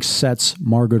you think sets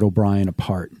Margaret O'Brien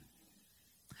apart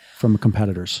from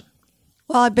competitors?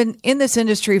 Well, I've been in this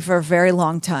industry for a very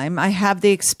long time. I have the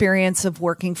experience of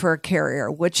working for a carrier,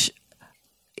 which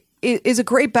is a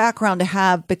great background to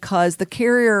have because the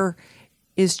carrier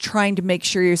is trying to make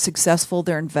sure you're successful.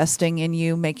 They're investing in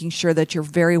you, making sure that you're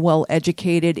very well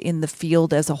educated in the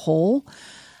field as a whole.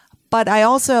 But I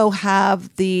also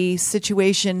have the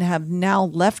situation, have now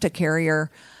left a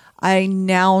carrier. I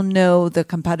now know the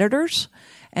competitors.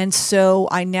 And so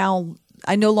I no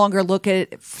longer look at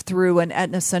it through an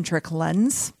Aetna-centric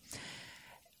lens.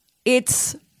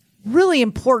 It's really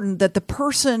important that the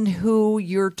person who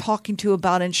you're talking to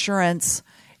about insurance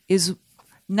is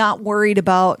not worried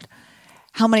about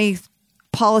how many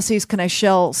policies can I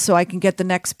sell so I can get the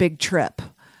next big trip.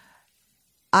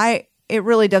 It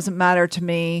really doesn't matter to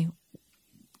me.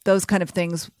 Those kind of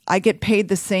things. I get paid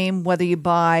the same whether you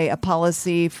buy a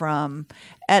policy from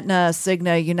Aetna,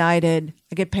 Cigna, United.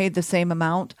 I get paid the same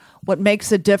amount. What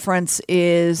makes a difference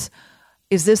is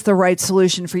this the right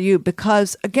solution for you?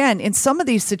 Because, again, in some of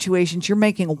these situations, you're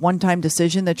making a one-time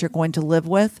decision that you're going to live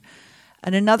with.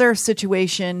 And another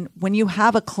situation, when you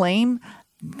have a claim,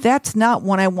 that's not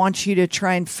when I want you to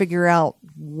try and figure out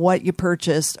what you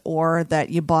purchased or that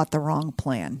you bought the wrong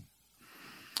plan.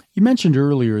 You mentioned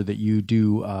earlier that you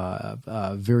do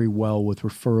very well with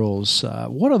referrals.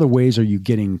 What other ways are you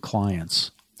getting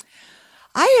clients?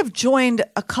 I have joined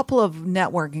a couple of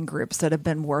networking groups that have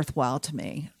been worthwhile to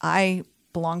me. I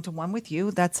belong to one with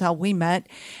you. That's how we met.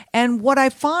 And what I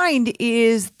find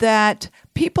is that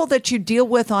people that you deal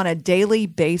with on a daily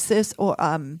basis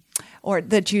or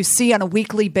that you see on a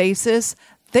weekly basis,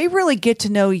 they really get to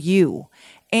know you.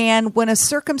 And when a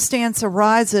circumstance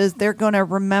arises, they're going to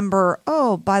remember,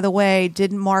 oh, by the way,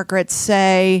 didn't Margaret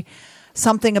say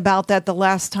something about that the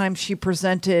last time she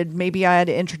presented? Maybe I had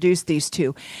to introduce these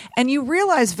two. And you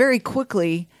realize very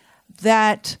quickly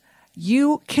that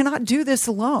you cannot do this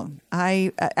alone.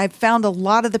 I've found a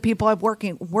lot of the people I've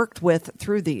worked with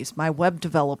through these, my web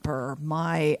developer,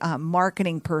 my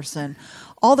marketing person,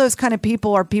 all those kind of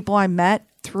people are people I met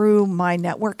through my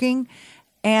networking.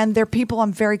 And they're people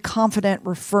I'm very confident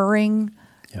referring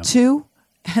to,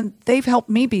 and they've helped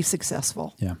me be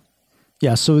successful. Yeah.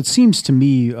 Yeah, so it seems to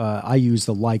me I use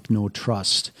the like, know,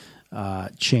 trust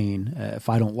chain. If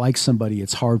I don't like somebody,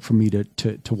 it's hard for me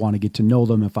to want to get to know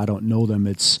them. If I don't know them,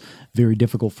 it's very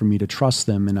difficult for me to trust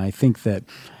them. And I think that,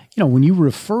 when you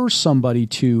refer somebody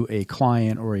to a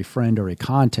client or a friend or a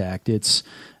contact, it's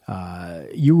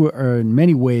you are in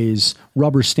many ways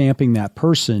rubber stamping that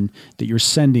person that you're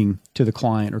sending to the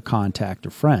client or contact or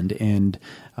friend. And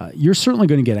you're certainly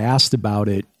going to get asked about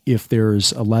it if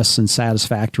there's a less than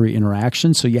satisfactory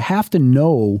interaction. So you have to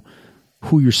know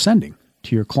who you're sending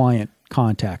to your client,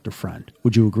 contact, or friend.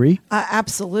 Would you agree?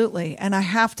 Absolutely. And I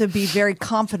have to be very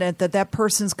confident that that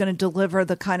person's going to deliver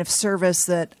the kind of service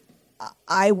that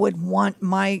I would want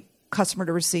my customer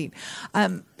to receive.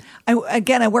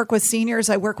 I work with seniors.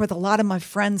 I work with a lot of my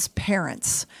friends'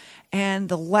 parents. And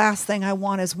the last thing I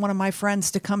want is one of my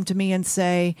friends to come to me and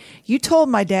say, you told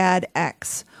my dad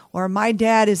X, or my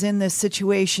dad is in this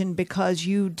situation because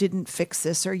you didn't fix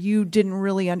this, or you didn't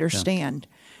really understand.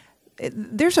 Yeah.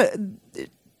 There's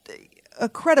a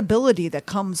credibility that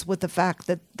comes with the fact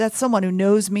that that's someone who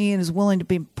knows me and is willing to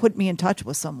put me in touch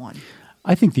with someone.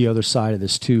 I think the other side of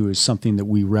this too is something that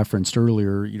we referenced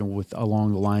earlier, with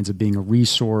along the lines of being a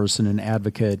resource and an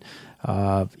advocate.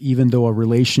 Even though a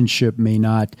relationship may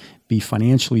not be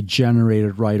financially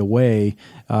generated right away,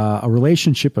 a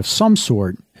relationship of some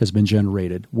sort has been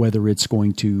generated, whether it's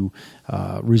going to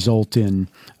result in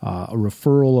a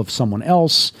referral of someone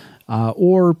else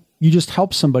or you just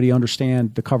help somebody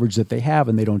understand the coverage that they have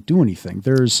and they don't do anything.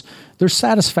 There's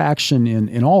satisfaction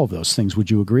in all of those things. Would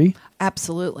you agree?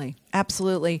 Absolutely.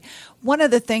 Absolutely. One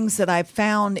of the things that I've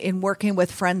found in working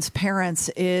with friends' parents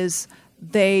is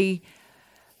the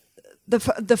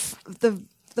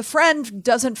friend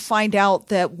doesn't find out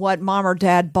that what mom or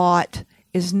dad bought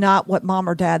is not what mom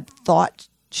or dad thought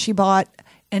she bought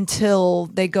until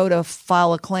they go to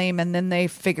file a claim, and then they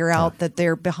figure out that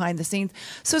they're behind the scenes.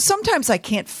 So sometimes I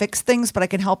can't fix things, but I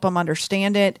can help them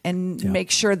understand it and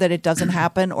make sure that it doesn't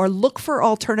happen, or look for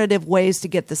alternative ways to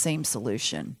get the same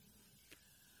solution.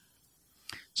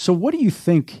 So what do you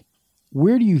think,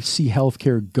 where do you see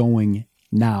healthcare going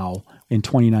now in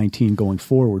 2019 going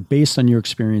forward, based on your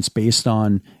experience, based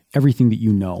on everything that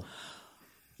you know?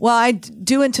 Well, I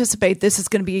do anticipate this is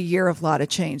going to be a year of a lot of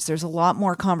change. There's a lot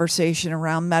more conversation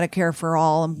around Medicare for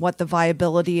all and what the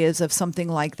viability is of something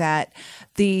like that.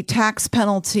 The tax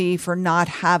penalty for not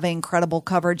having credible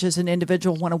coverage as an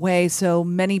individual went away, so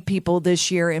many people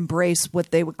this year embrace what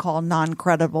they would call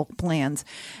non-credible plans,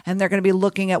 and they're going to be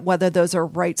looking at whether those are a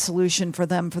right solution for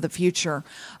them for the future.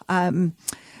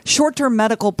 Short-term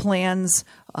medical plans,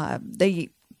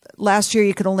 last year,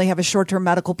 you could only have a short-term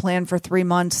medical plan for 3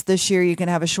 months. This year, you can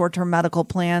have a short-term medical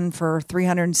plan for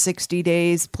 360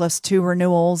 days plus 2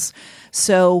 renewals.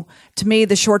 So to me,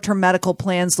 the short-term medical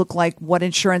plans look like what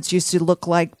insurance used to look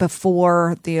like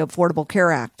before the Affordable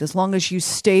Care Act. As long as you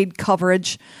stayed covered,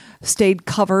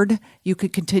 you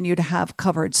could continue to have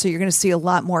coverage. So you're going to see a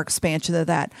lot more expansion of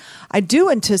that. I do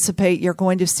anticipate you're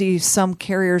going to see some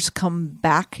carriers come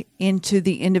back into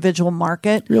the individual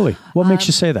market. Really? What makes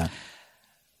you say that?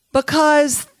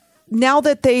 Because now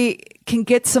that they can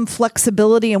get some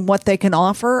flexibility in what they can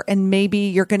offer, and maybe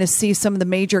you're going to see some of the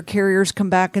major carriers come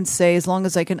back and say, as long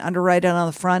as I can underwrite it on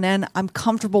the front end, I'm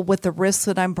comfortable with the risks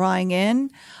that I'm buying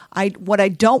in. What I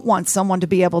don't want someone to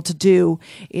be able to do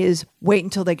is wait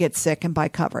until they get sick and buy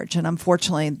coverage. And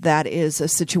unfortunately, that is a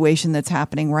situation that's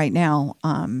happening right now.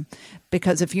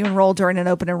 Because if you enroll during an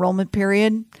open enrollment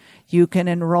period, you can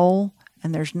enroll,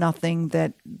 and there's nothing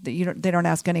that they don't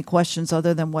ask any questions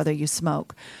other than whether you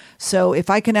smoke. So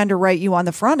if I can underwrite you on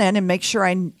the front end and make sure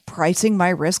I'm pricing my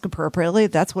risk appropriately,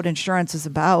 that's what insurance is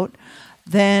about,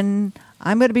 then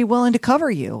I'm going to be willing to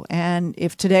cover you. And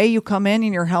if today you come in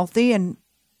and you're healthy and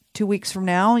 2 weeks from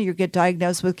now, you get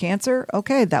diagnosed with cancer.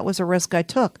 Okay, that was a risk I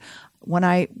took.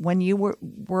 When you were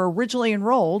originally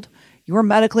enrolled, you were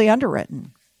medically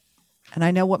underwritten. And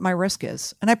I know what my risk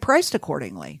is. And I priced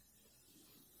accordingly.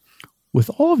 With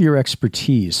all of your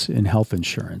expertise in health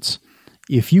insurance,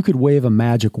 if you could wave a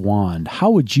magic wand, how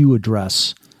would you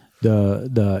address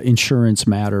the insurance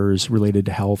matters related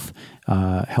to health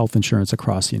insurance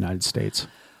across the United States?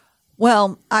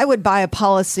 Well, I would buy a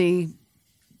policy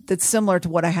that's similar to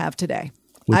what I have today.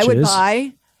 I would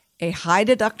buy a high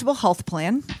deductible health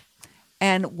plan,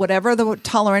 and whatever the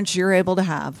tolerance you're able to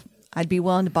have, I'd be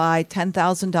willing to buy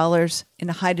 $10,000 in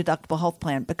a high deductible health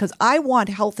plan because I want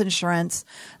health insurance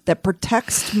that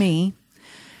protects me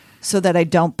so that I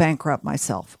don't bankrupt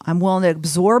myself. I'm willing to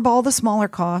absorb all the smaller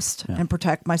costs and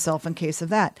protect myself in case of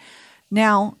that.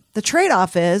 Now, the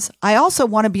trade-off is I also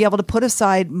want to be able to put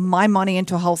aside my money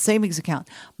into a health savings account.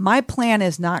 My plan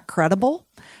is not credible,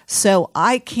 so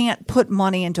I can't put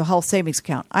money into a health savings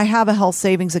account. I have a health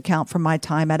savings account from my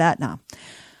time at Aetna.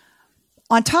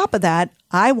 On top of that,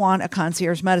 I want a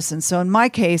concierge medicine. So in my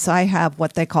case, I have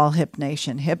what they call HIP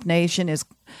Nation. HIP Nation is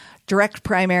direct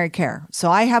primary care.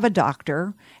 So I have a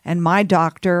doctor, and my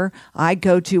doctor I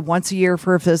go to once a year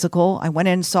for a physical. I went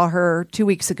in and saw her 2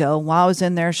 weeks ago. While I was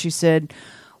in there, she said,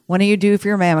 "When are you due for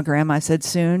your mammogram?" I said,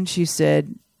 "Soon." She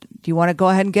said, "Do you want to go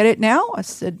ahead and get it now?" I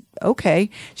said, "Okay."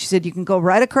 She said, "You can go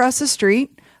right across the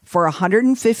street for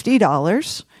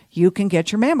 $150. You can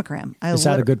get your mammogram." Is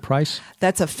that a good price?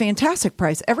 That's a fantastic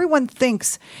price. Everyone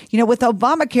thinks, with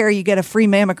Obamacare, you get a free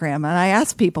mammogram. And I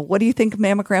ask people, what do you think a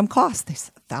mammogram costs? They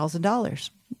said $1,000.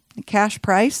 Cash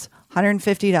price,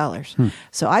 $150.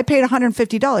 So I paid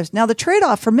 $150. Now, the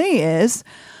trade-off for me is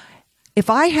if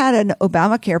I had an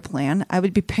Obamacare plan, I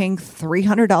would be paying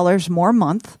 $300 more a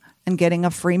month and getting a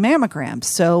free mammogram.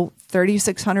 So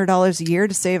 $3,600 a year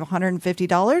to save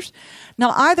 $150.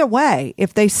 Now, either way,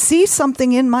 if they see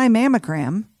something in my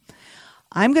mammogram,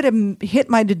 I'm going to hit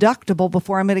my deductible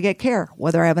before I'm going to get care,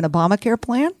 whether I have an Obamacare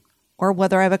plan or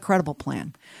whether I have a credible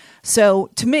plan. So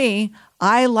to me,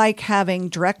 I like having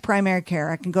direct primary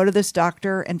care. I can go to this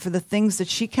doctor, and for the things that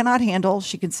she cannot handle,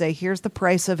 she can say, here's the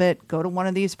price of it. Go to one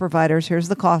of these providers. Here's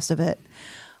the cost of it.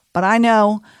 But I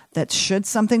know that should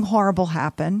something horrible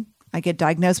happen, I get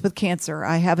diagnosed with cancer,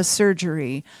 I have a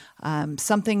surgery,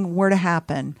 something were to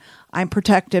happen, I'm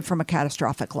protected from a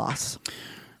catastrophic loss.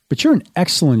 But you're in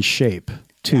excellent shape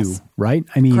too, yes. Right?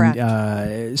 I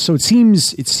mean, so it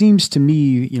seems to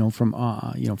me, from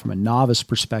a novice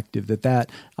perspective, that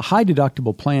a high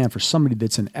deductible plan for somebody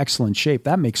that's in excellent shape,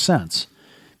 that makes sense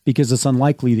because it's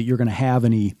unlikely that you're going to have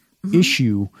any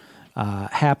issue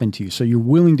happen to you. So you're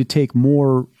willing to take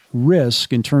more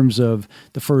risk in terms of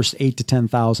the first $8,000 to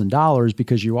 $10,000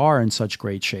 because you are in such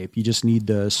great shape. You just need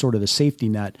the safety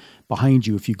net behind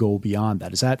you if you go beyond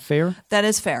that. Is that fair? That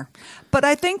is fair. But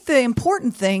I think the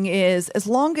important thing is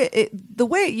the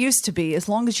way it used to be, as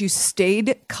long as you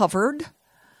stayed covered,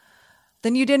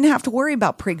 then you didn't have to worry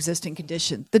about pre-existing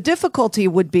condition. The difficulty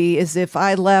would be is if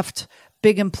I left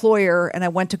big employer and I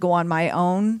went to go on my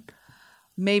own,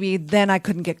 maybe then I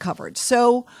couldn't get coverage.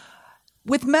 So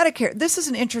with Medicare, this is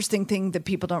an interesting thing that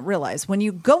people don't realize. When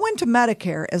you go into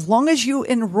Medicare, as long as you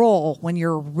enroll when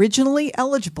you're originally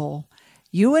eligible,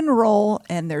 you enroll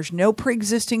and there's no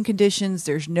pre-existing conditions,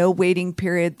 there's no waiting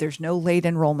period, there's no late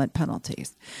enrollment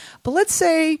penalties. But let's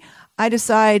say I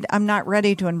decide I'm not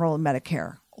ready to enroll in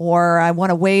Medicare, or I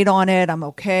want to wait on it, I'm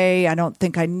okay, I don't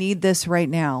think I need this right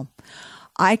now.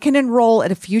 I can enroll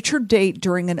at a future date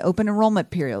during an open enrollment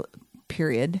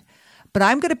period, but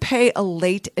I'm going to pay a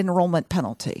late enrollment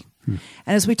penalty. And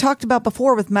as we talked about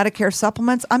before with Medicare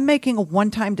supplements, I'm making a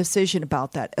one-time decision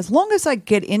about that. As long as I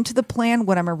get into the plan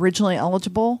when I'm originally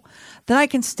eligible, then I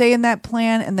can stay in that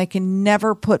plan and they can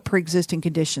never put pre-existing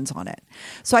conditions on it.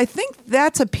 So I think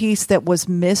that's a piece that was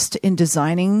missed in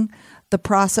designing the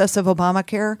process of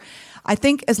Obamacare. I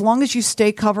think as long as you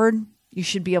stay covered, you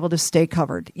should be able to stay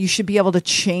covered. You should be able to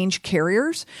change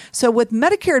carriers. So with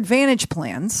Medicare Advantage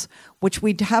plans, which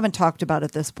we haven't talked about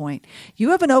at this point,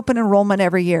 you have an open enrollment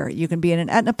every year. You can be in an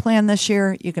Aetna plan this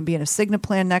year. You can be in a Cigna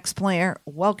plan next plan,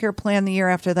 a WellCare plan the year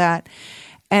after that.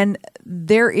 And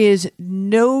there is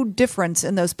no difference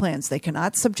in those plans. They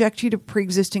cannot subject you to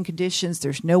pre-existing conditions.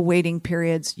 There's no waiting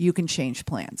periods. You can change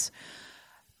plans.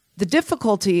 The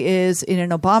difficulty is in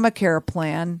an Obamacare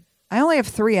plan, I only have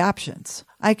 3 options.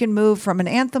 I can move from an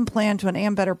Anthem plan to an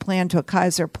Ambetter plan to a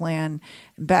Kaiser plan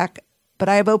back, but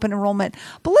I have open enrollment.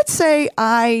 But let's say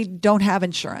I don't have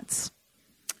insurance.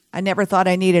 I never thought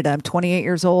I needed it. I'm 28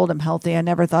 years old. I'm healthy. I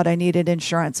never thought I needed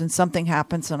insurance, and something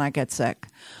happens and I get sick.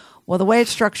 Well, the way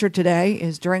it's structured today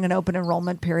is during an open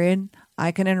enrollment period,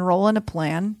 I can enroll in a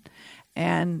plan,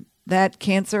 and that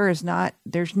cancer is not,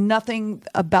 there's nothing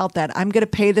about that. I'm going to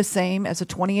pay the same as a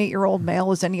 28-year-old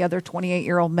male as any other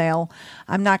 28-year-old male.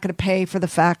 I'm not going to pay for the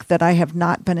fact that I have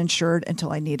not been insured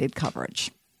until I needed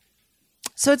coverage.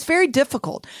 So it's very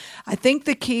difficult. I think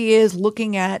the key is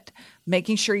looking at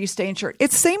making sure you stay insured.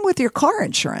 It's the same with your car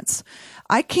insurance.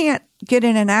 I can't get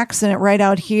in an accident right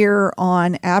out here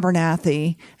on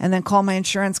Abernathy and then call my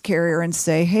insurance carrier and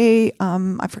say, hey,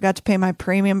 I forgot to pay my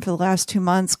premium for the last 2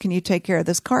 months. Can you take care of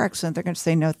this car accident? They're going to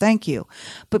say, no, thank you.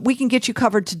 But we can get you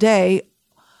covered today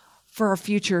for a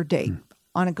future date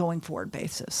on a going forward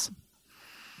basis.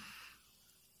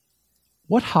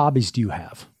 What hobbies do you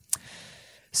have?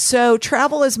 So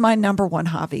travel is my number one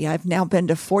hobby. I've now been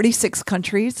to 46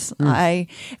 countries,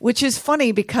 which is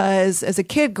funny because as a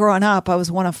kid growing up, I was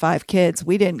one of 5 kids.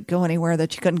 We didn't go anywhere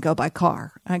that you couldn't go by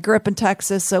car. I grew up in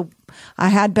Texas, so I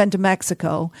had been to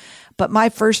Mexico. But my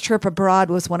first trip abroad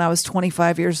was when I was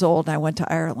 25 years old, and I went to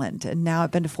Ireland. And now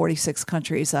I've been to 46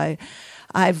 countries.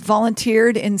 I've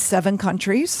volunteered in 7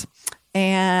 countries.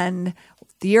 And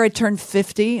the year I turned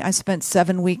 50, I spent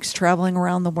 7 weeks traveling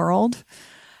around the world.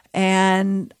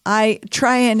 And I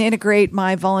try and integrate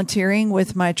my volunteering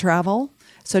with my travel.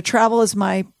 So travel is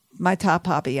my top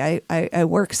hobby. I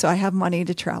work so I have money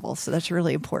to travel. So that's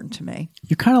really important to me.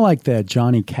 You're kind of like that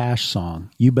Johnny Cash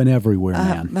song, You've Been Everywhere,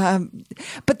 Man.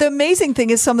 But the amazing thing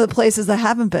is some of the places I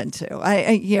haven't been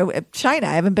to. China.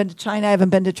 I haven't been to China. I haven't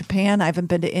been to Japan. I haven't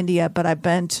been to India, but I've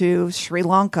been to Sri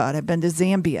Lanka and I've been to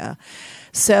Zambia.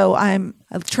 So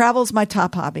travel's my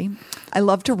top hobby. I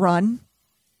love to run.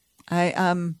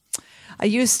 I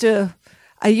used to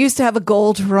have a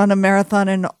goal to run a marathon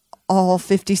in all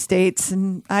 50 states,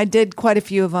 and I did quite a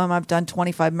few of them. I've done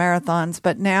 25 marathons,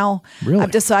 but now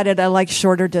I've decided I like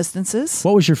shorter distances.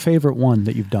 What was your favorite one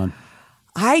that you've done?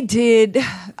 I did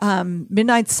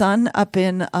Midnight Sun up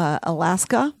in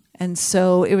Alaska, and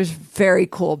so it was very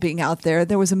cool being out there.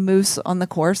 There was a moose on the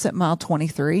course at mile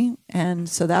 23, and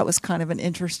so that was kind of an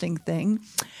interesting thing.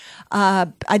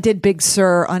 I did Big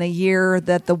Sur on a year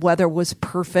that the weather was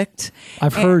perfect.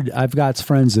 I've got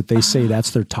friends that they say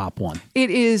that's their top one. It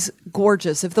is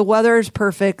gorgeous. If the weather is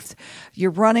perfect,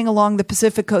 you're running along the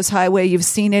Pacific Coast Highway. You've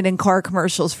seen it in car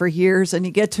commercials for years, and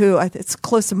you get to, it's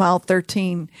close to mile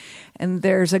 13, and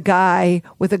there's a guy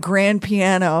with a grand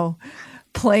piano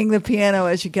playing the piano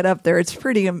as you get up there. It's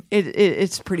pretty,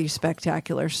 it's pretty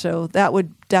spectacular. So that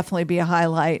would definitely be a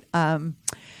highlight.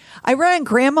 I ran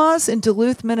Grandma's in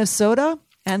Duluth, Minnesota,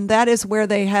 and that is where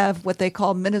they have what they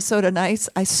call Minnesota Nights.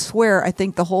 I swear, I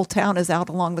think the whole town is out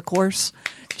along the course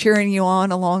cheering you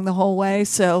on along the whole way.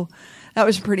 So that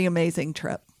was a pretty amazing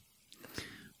trip.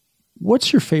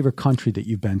 What's your favorite country that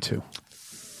you've been to?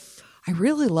 I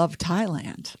really love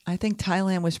Thailand. I think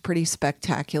Thailand was pretty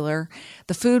spectacular.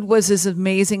 The food was as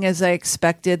amazing as I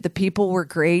expected. The people were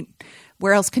great.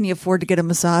 Where else can you afford to get a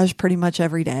massage pretty much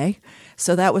every day?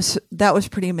 So that was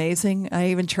pretty amazing. I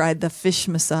even tried the fish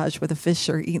massage where the fish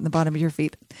are eating the bottom of your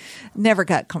feet. Never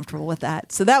got comfortable with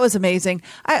that. So that was amazing.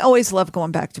 I always love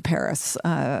going back to Paris.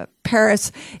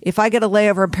 Paris, if I get a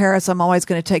layover in Paris, I'm always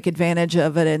going to take advantage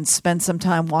of it and spend some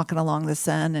time walking along the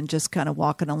Seine and just kind of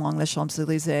walking along the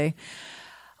Champs-Élysées.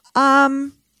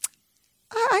 I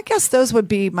guess those would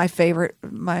be my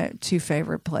 2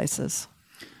 favorite places.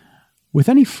 With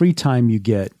any free time you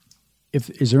get,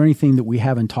 is there anything that we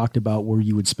haven't talked about where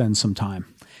you would spend some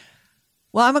time?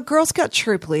 Well, I'm a Girl Scout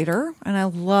troop leader, and I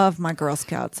love my Girl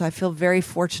Scouts. I feel very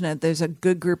fortunate. There's a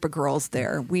good group of girls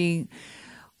there. We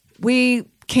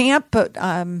camp, but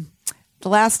the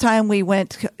last time we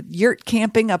went yurt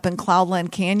camping up in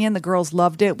Cloudland Canyon, the girls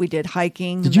loved it. We did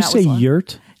hiking. Did you say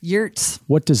yurt? Yurts.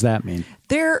 What does that mean?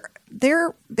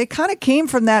 They kind of came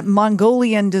from that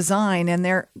Mongolian design, and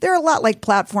they're a lot like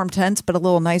platform tents, but a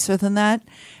little nicer than that.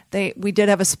 We did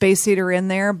have a space heater in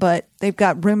there, but they've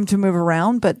got room to move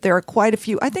around. But there are quite a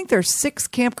few. I think there's 6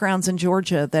 campgrounds in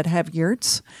Georgia that have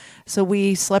yurts. So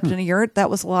we slept in a yurt. That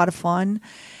was a lot of fun.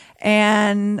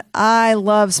 And I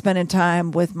love spending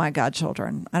time with my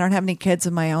godchildren. I don't have any kids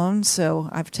of my own, so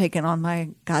I've taken on my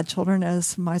godchildren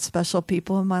as my special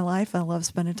people in my life. I love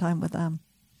spending time with them.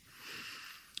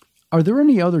 Are there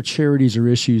any other charities or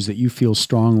issues that you feel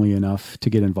strongly enough to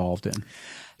get involved in?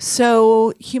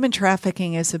 So human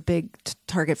trafficking is a big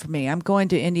target for me. I'm going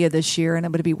to India this year, and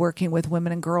I'm going to be working with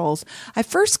women and girls. I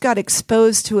first got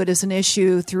exposed to it as an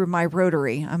issue through my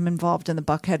Rotary. I'm involved in the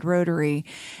Buckhead Rotary,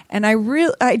 and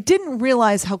I didn't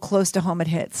realize how close to home it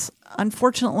hits.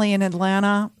 Unfortunately, in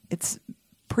Atlanta, it's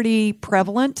pretty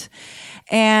prevalent.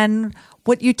 And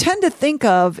what you tend to think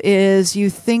of is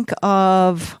you think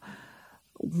of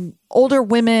older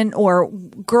women or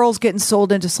girls getting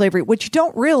sold into slavery. What you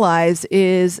don't realize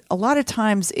is a lot of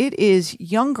times it is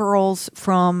young girls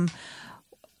from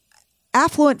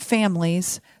affluent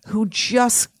families who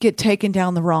just get taken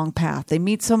down the wrong path. They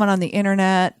meet someone on the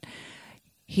internet,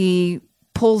 he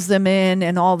pulls them in,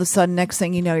 and all of a sudden, next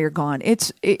thing you know, you're gone.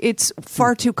 It's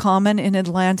far too common in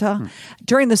Atlanta.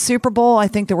 During the Super Bowl, I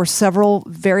think there were several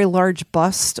very large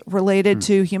busts related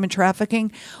to human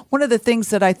trafficking. One of the things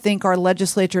that I think our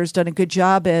legislature has done a good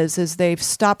job is they've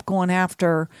stopped going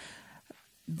after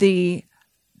the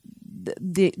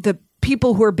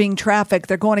people who are being trafficked.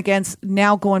 They're going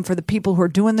for the people who are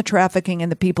doing the trafficking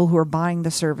and the people who are buying the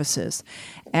services.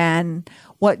 And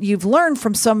what you've learned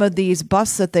from some of these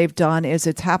busts that they've done is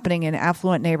it's happening in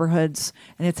affluent neighborhoods,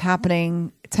 and it's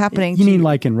happening. You mean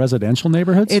like in residential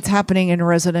neighborhoods? It's happening in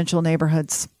residential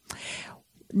neighborhoods.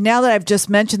 Now that I've just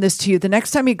mentioned this to you, the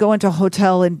next time you go into a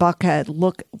hotel in Buckhead,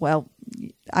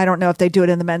 I don't know if they do it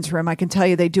in the men's room. I can tell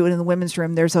you they do it in the women's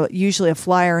room. There's usually a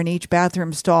flyer in each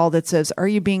bathroom stall that says, "Are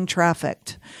you being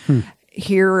trafficked?"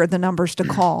 Here are the numbers to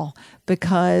call,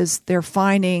 because they're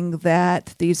finding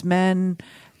that these men,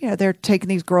 they're taking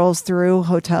these girls through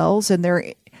hotels, and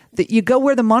you go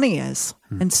where the money is.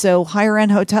 And so higher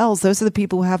end hotels, those are the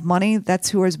people who have money. That's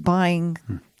who is buying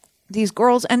these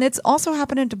girls. And it's also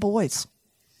happening to boys.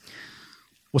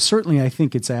 Well, certainly, I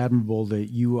think it's admirable that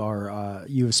you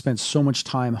have spent so much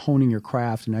time honing your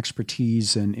craft and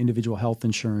expertise in individual health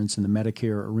insurance in the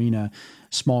Medicare arena,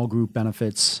 small group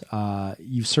benefits.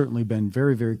 You've certainly been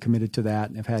very, very committed to that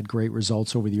and have had great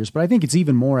results over the years. But I think it's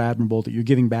even more admirable that you're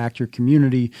giving back to your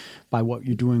community by what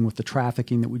you're doing with the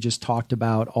trafficking that we just talked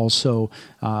about. Also,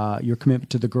 your commitment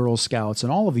to the Girl Scouts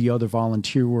and all of the other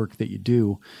volunteer work that you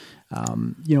do.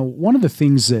 One of the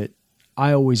things that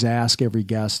I always ask every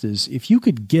guest is, if you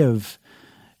could give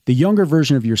the younger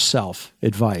version of yourself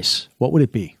advice, what would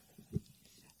it be?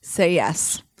 Say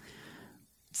yes.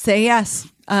 Say yes.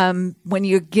 When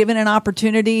you're given an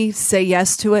opportunity, say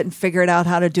yes to it and figure it out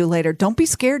how to do later. Don't be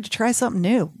scared to try something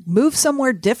new. Move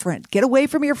somewhere different. Get away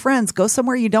from your friends. Go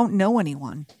somewhere you don't know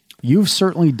anyone. You've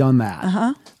certainly done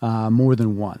that more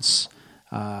than once.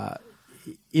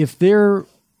 If there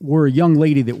were a young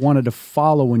lady that wanted to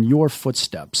follow in your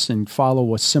footsteps and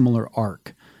follow a similar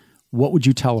arc, what would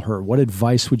you tell her? What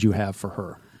advice would you have for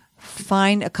her?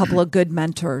 Find a couple of good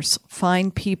mentors.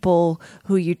 Find people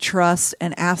who you trust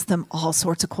and ask them all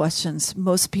sorts of questions.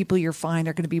 Most people you find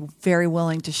are going to be very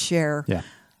willing to share. Yeah,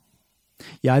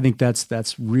 I think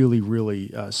that's really,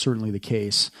 really certainly the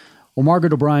case. Well,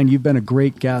 Margaret O'Brien, you've been a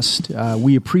great guest.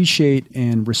 We appreciate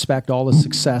and respect all the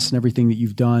success and everything that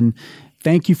you've done.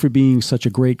 Thank you for being such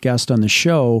a great guest on the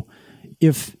show.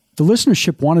 If the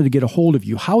listenership wanted to get a hold of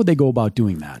you, how would they go about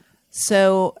doing that?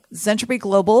 So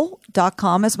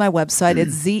ZentropyGlobal.com is my website.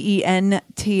 It's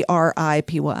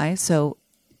ZENTRIPY. So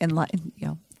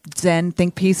Zen,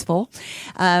 think peaceful.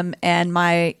 And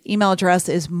my email address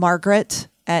is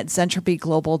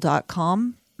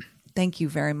Margaret@ZentropyGlobal.com. Thank you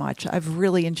very much. I've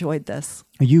really enjoyed this.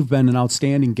 You've been an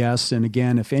outstanding guest. And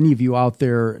again, if any of you out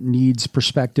there needs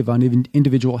perspective on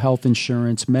individual health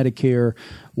insurance, Medicare,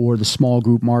 or the small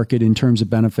group market in terms of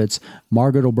benefits,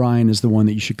 Margaret O'Brien is the one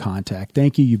that you should contact.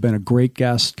 Thank you. You've been a great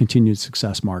guest. Continued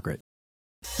success, Margaret.